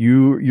mean,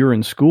 you're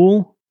in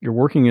school, you're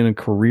working in a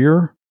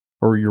career,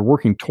 or you're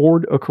working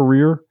toward a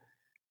career,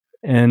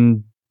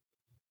 and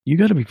you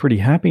got to be pretty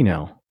happy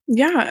now.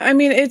 Yeah, I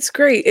mean, it's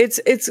great.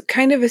 It's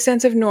kind of a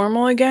sense of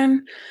normal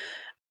again.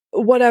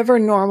 Whatever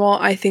normal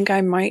I think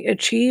I might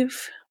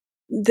achieve,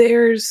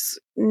 it's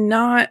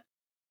never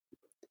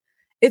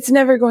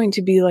going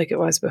to be like it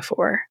was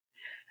before.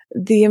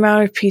 The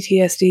amount of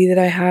PTSD that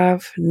I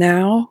have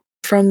now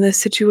from this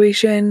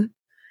situation,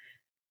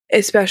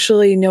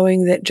 especially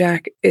knowing that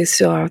Jack is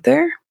still out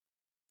there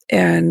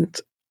and,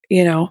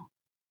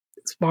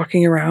 is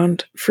walking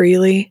around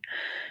freely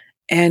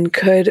and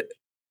could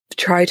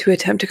try to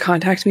attempt to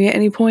contact me at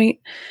any point.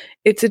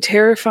 It's a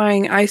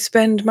terrifying, I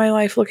spend my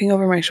life looking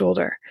over my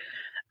shoulder,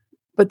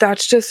 but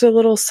that's just a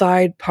little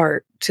side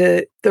part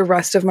to the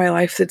rest of my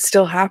life that's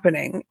still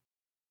happening.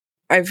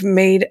 I've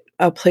made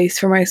a place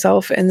for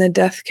myself in the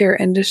death care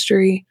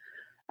industry.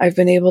 I've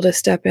been able to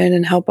step in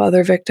and help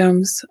other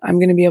victims. I'm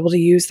going to be able to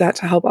use that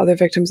to help other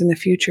victims in the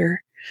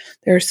future.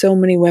 There are so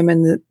many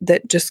women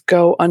that just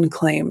go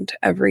unclaimed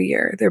every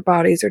year. Their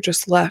bodies are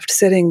just left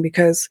sitting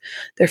because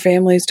their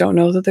families don't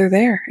know that they're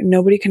there and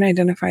nobody can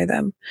identify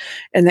them.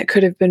 And that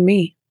could have been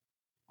me.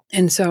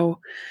 And so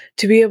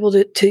to be able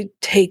to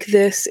take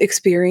this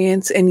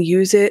experience and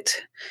use it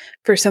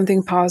for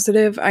something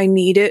positive, I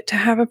need it to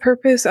have a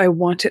purpose. I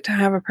want it to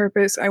have a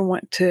purpose. I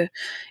want to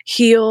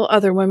heal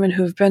other women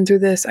who've been through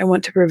this. I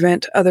want to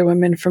prevent other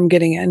women from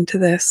getting into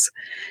this.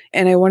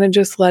 And I want to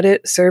just let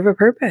it serve a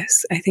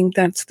purpose. I think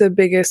that's the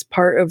biggest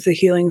part of the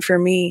healing for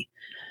me.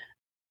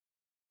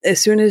 As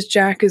soon as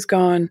Jack is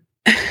gone,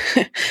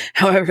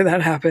 however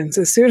that happens,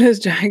 as soon as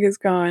Jack is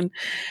gone,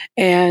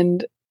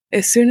 and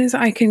as soon as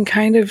I can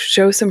kind of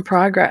show some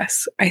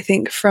progress, I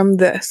think from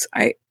this,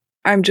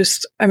 I'm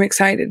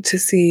excited to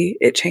see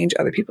it change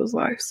other people's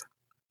lives.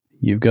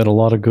 You've got a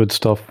lot of good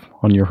stuff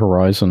on your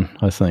horizon,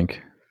 I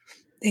think.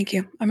 Thank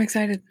you. I'm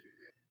excited.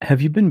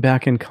 Have you been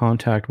back in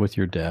contact with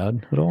your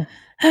dad at all?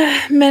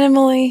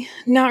 Minimally.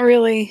 Not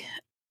really.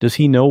 Does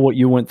he know what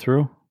you went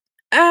through?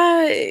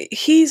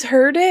 He's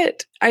heard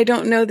it. I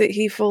don't know that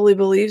he fully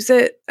believes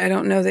it. I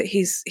don't know that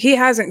he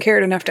hasn't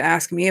cared enough to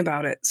ask me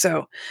about it.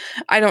 So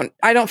I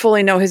don't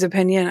fully know his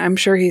opinion. I'm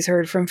sure he's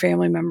heard from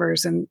family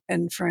members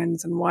and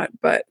friends and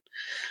but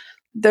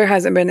there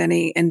hasn't been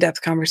any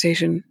in-depth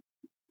conversation.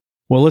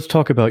 Well, let's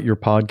talk about your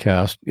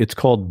podcast. It's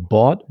called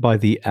Bought by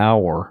the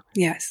Hour.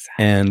 Yes.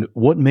 And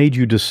what made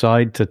you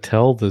decide to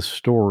tell this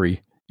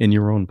story in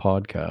your own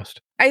podcast?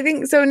 I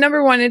think so.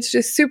 Number one, it's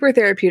just super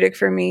therapeutic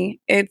for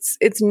me. It's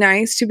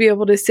nice to be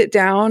able to sit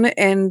down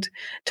and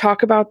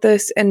talk about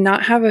this and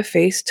not have a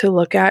face to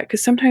look at,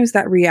 because sometimes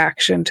that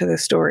reaction to the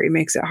story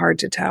makes it hard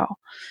to tell.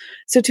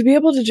 So to be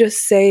able to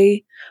just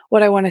say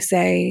what I want to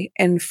say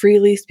and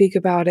freely speak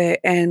about it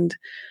and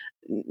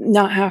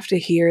not have to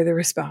hear the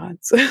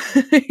response.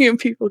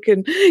 People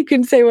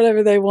can say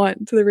whatever they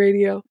want to the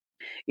radio.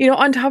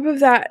 On top of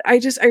that, I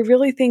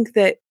really think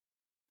that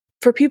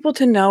for people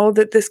to know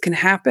that this can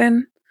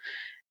happen,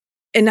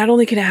 and not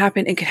only can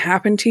it can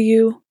happen to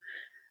you,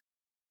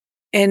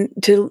 and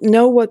to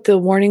know what the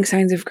warning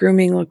signs of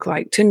grooming look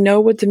like, to know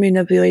what the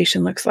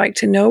manipulation looks like,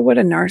 to know what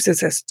a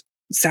narcissist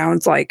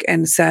sounds like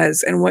and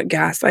says, and what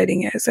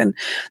gaslighting is. And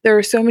there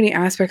are so many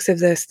aspects of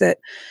this that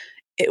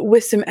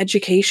with some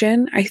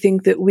education, I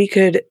think that we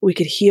could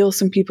heal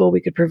some people,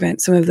 we could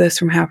prevent some of this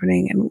from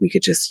happening, and we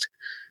could just,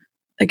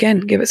 again,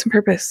 give it some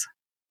purpose.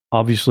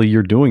 Obviously,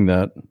 you're doing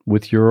that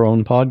with your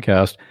own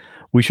podcast.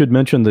 We should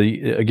mention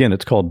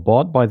it's called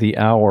Bought by the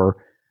Hour.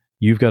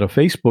 You've got a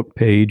Facebook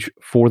page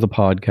for the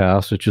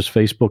podcast. It's just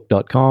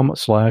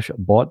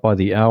facebook.com/Bought by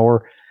the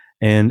Hour.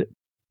 And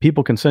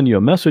people can send you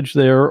a message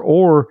there,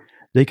 or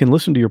they can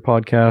listen to your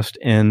podcast,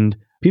 and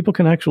people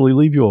can actually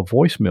leave you a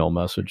voicemail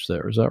message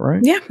there. Is that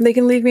right? Yeah, they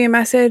can leave me a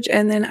message,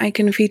 and then I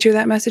can feature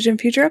that message in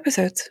future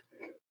episodes.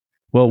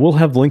 Well, we'll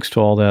have links to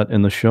all that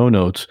in the show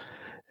notes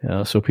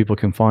so people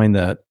can find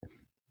that.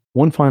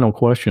 One final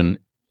question.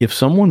 If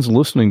someone's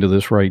listening to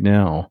this right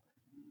now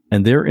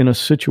and they're in a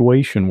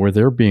situation where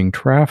they're being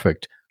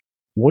trafficked,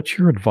 what's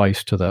your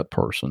advice to that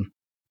person?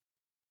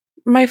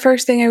 My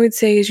first thing I would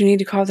say is you need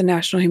to call the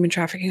National Human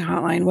Trafficking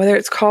Hotline. Whether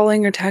it's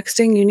calling or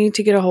texting, you need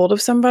to get a hold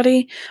of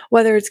somebody,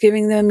 whether it's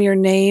giving them your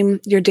name,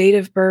 your date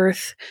of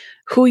birth,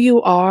 who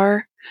you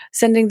are,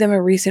 sending them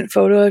a recent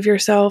photo of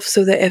yourself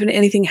so that if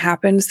anything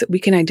happens that we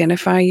can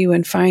identify you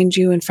and find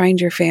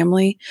your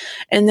family.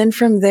 And then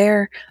from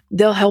there,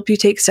 they'll help you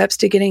take steps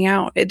to getting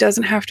out. It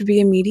doesn't have to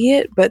be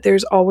immediate, but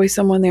there's always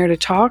someone there to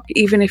talk,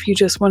 even if you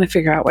just want to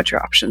figure out what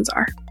your options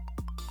are.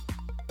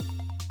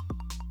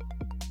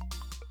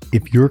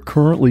 If you're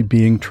currently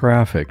being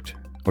trafficked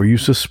or you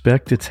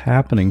suspect it's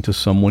happening to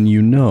someone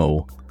you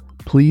know,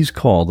 please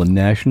call the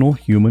National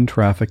Human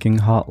Trafficking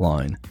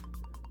Hotline.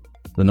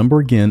 The number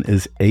again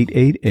is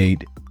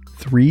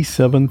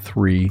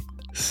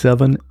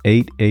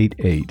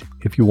 888-373-7888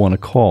 if you want to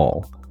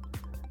call.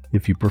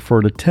 If you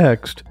prefer to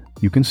text,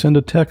 you can send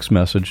a text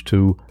message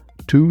to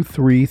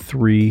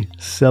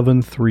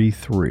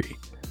 233-733,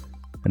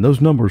 and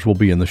those numbers will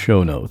be in the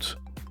show notes.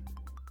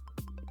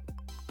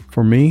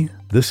 For me,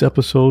 this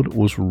episode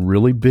was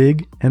really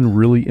big and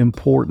really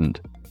important.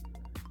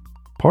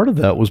 Part of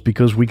that was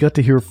because we got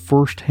to hear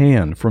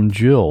firsthand from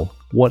Jill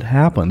what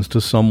happens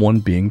to someone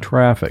being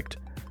trafficked.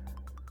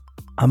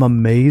 I'm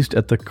amazed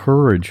at the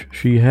courage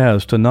she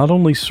has to not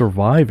only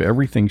survive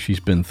everything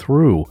she's been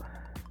through,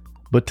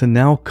 but to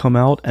now come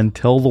out and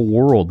tell the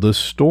world this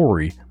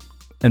story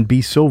and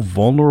be so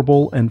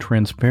vulnerable and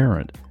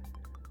transparent.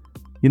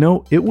 You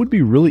know, it would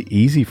be really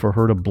easy for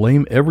her to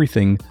blame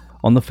everything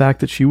on the fact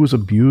that she was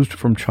abused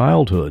from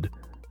childhood,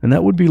 and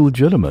that would be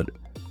legitimate.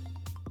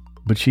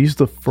 But she's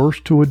the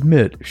first to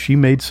admit she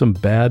made some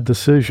bad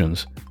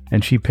decisions,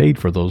 and she paid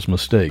for those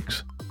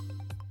mistakes.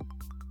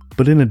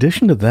 But in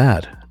addition to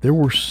that, there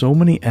were so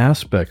many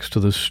aspects to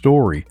this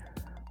story.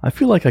 I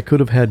feel like I could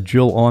have had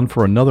Jill on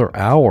for another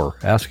hour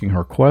asking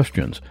her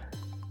questions.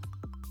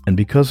 And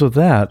because of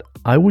that,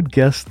 I would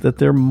guess that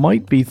there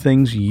might be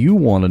things you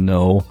want to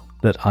know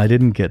that I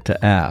didn't get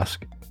to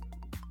ask.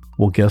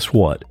 Well, guess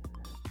what?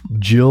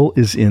 Jill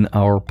is in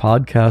our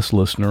podcast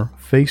listener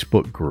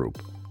Facebook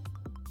group.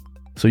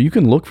 So you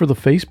can look for the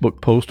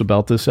Facebook post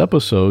about this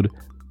episode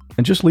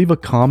and just leave a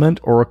comment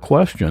or a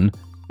question,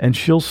 and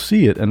she'll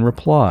see it and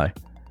reply.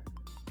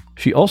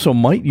 She also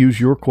might use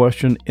your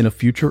question in a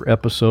future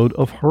episode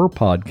of her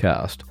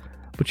podcast,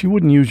 but she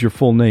wouldn't use your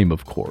full name,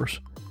 of course.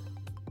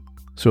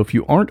 So if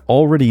you aren't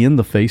already in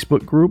the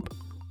Facebook group,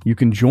 you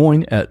can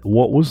join at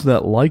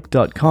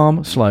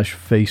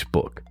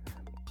whatwasthatlike.com/Facebook.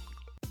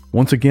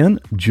 Once again,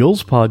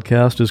 Jill's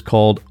podcast is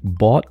called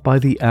Bought by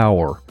the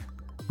Hour,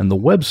 and the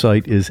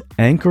website is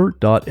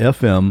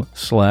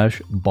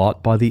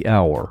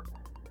anchor.fm/boughtbythehour.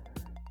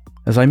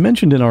 As I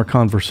mentioned in our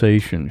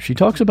conversation, she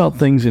talks about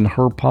things in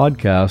her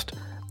podcast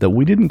that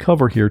we didn't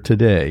cover here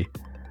today,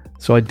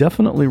 so I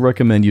definitely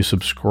recommend you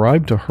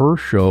subscribe to her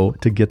show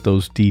to get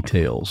those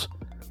details.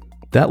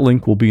 That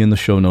link will be in the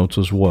show notes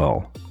as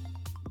well.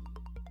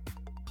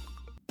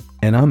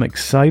 And I'm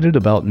excited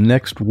about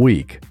next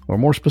week, or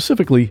more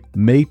specifically,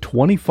 May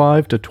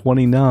 25 to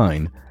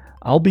 29.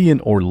 I'll be in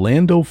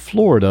Orlando,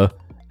 Florida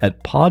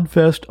at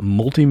Podfest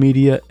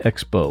Multimedia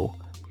Expo.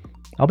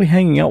 I'll be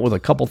hanging out with a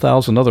couple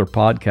thousand other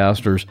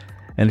podcasters,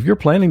 and if you're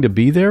planning to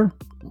be there,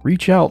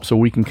 reach out so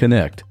we can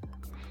connect.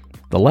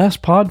 The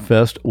last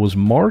Podfest was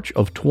March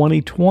of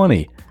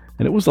 2020,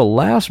 and it was the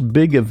last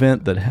big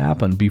event that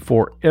happened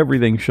before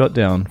everything shut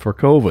down for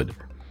COVID.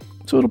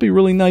 So it'll be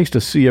really nice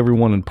to see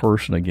everyone in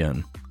person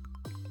again.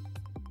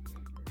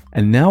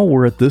 And now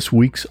we're at this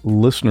week's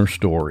listener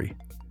story.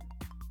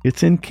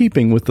 It's in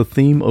keeping with the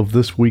theme of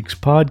this week's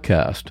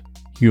podcast,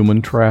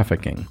 human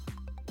trafficking.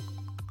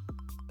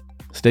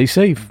 Stay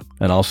safe,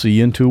 and I'll see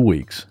you in 2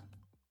 weeks.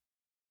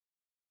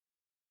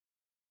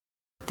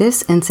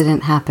 This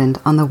incident happened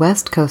on the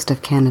west coast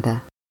of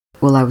Canada,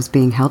 while I was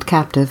being held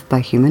captive by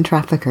human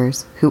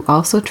traffickers who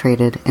also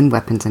traded in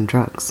weapons and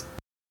drugs.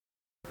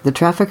 The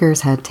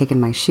traffickers had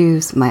taken my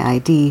shoes, my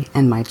ID,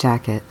 and my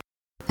jacket,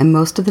 and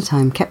most of the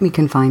time kept me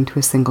confined to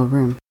a single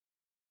room.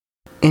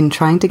 In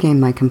trying to gain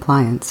my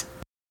compliance,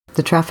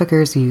 the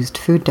traffickers used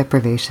food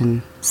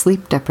deprivation,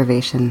 sleep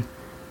deprivation,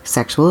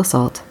 sexual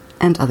assault,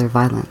 and other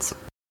violence.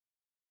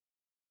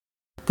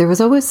 There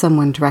was always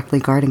someone directly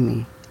guarding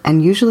me,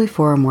 and usually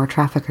 4 or more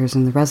traffickers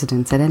in the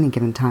residence at any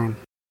given time.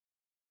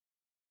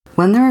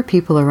 When there are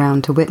people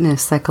around to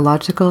witness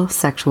psychological,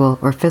 sexual,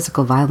 or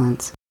physical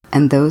violence,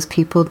 and those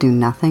people do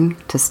nothing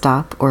to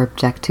stop or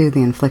object to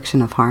the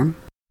infliction of harm,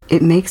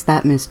 it makes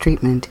that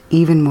mistreatment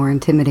even more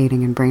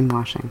intimidating and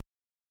brainwashing.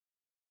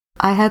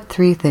 I had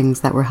 3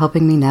 things that were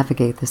helping me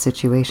navigate the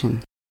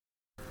situation.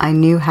 I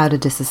knew how to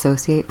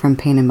disassociate from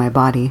pain in my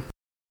body.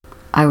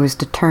 I was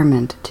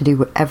determined to do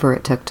whatever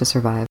it took to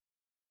survive.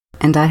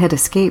 And I had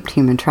escaped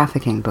human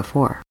trafficking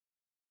before.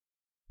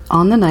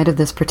 On the night of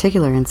this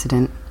particular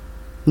incident,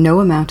 no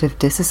amount of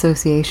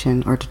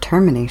disassociation or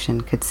determination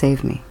could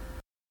save me.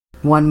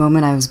 One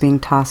moment I was being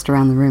tossed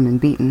around the room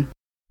and beaten.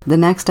 The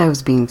next I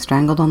was being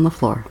strangled on the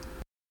floor.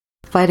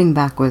 Fighting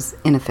back was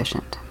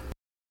inefficient.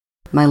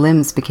 My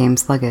limbs became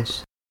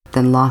sluggish,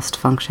 then lost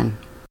function.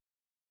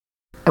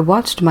 I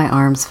watched my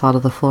arms fall to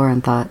the floor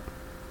and thought,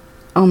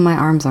 Oh, my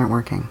arms aren't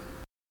working.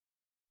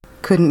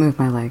 Couldn't move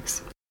my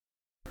legs.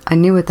 I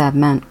knew what that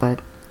meant,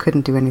 but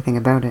couldn't do anything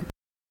about it.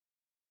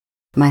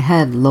 My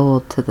head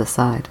lolled to the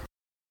side.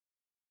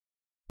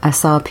 I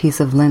saw a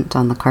piece of lint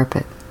on the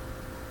carpet,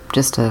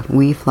 just a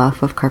wee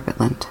fluff of carpet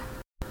lint,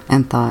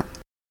 and thought,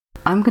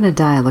 I'm gonna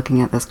die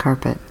looking at this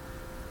carpet,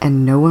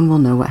 and no one will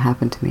know what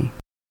happened to me.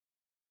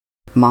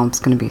 Mom's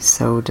gonna be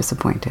so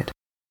disappointed.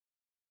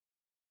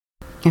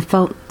 I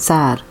felt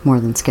sad more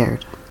than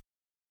scared.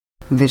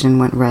 Vision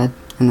went red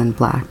and then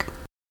black.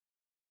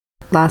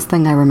 Last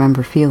thing I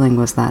remember feeling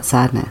was that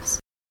sadness,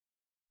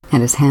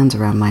 and his hands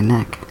around my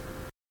neck.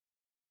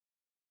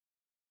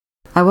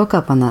 I woke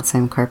up on that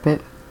same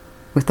carpet,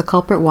 with the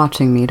culprit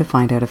watching me to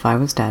find out if I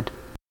was dead.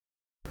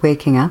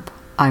 Waking up,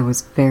 I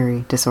was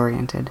very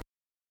disoriented.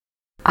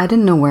 I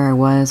didn't know where I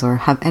was or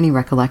have any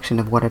recollection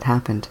of what had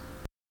happened.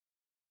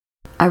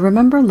 I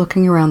remember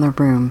looking around the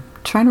room,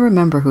 trying to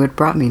remember who had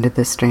brought me to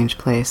this strange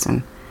place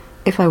and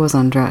if I was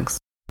on drugs,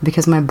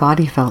 because my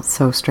body felt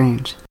so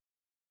strange.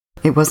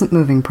 It wasn't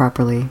moving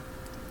properly,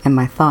 and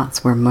my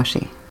thoughts were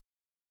mushy.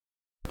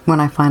 When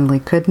I finally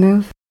could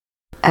move,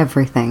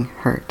 everything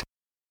hurt.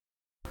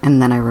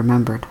 And then I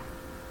remembered.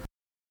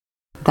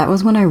 That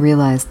was when I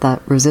realized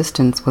that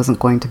resistance wasn't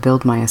going to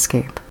build my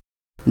escape,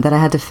 that I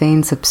had to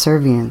feign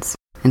subservience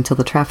until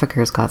the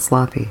traffickers got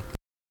sloppy.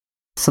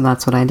 So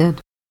that's what I did.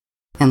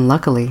 And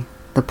luckily,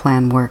 the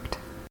plan worked.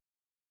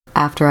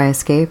 After I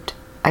escaped,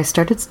 I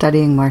started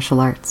studying martial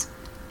arts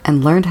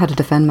and learned how to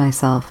defend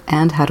myself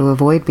and how to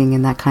avoid being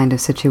in that kind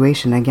of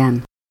situation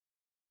again.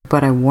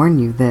 But I warn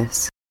you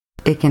this,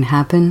 it can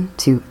happen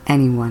to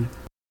anyone.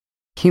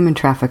 Human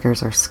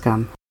traffickers are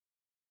scum.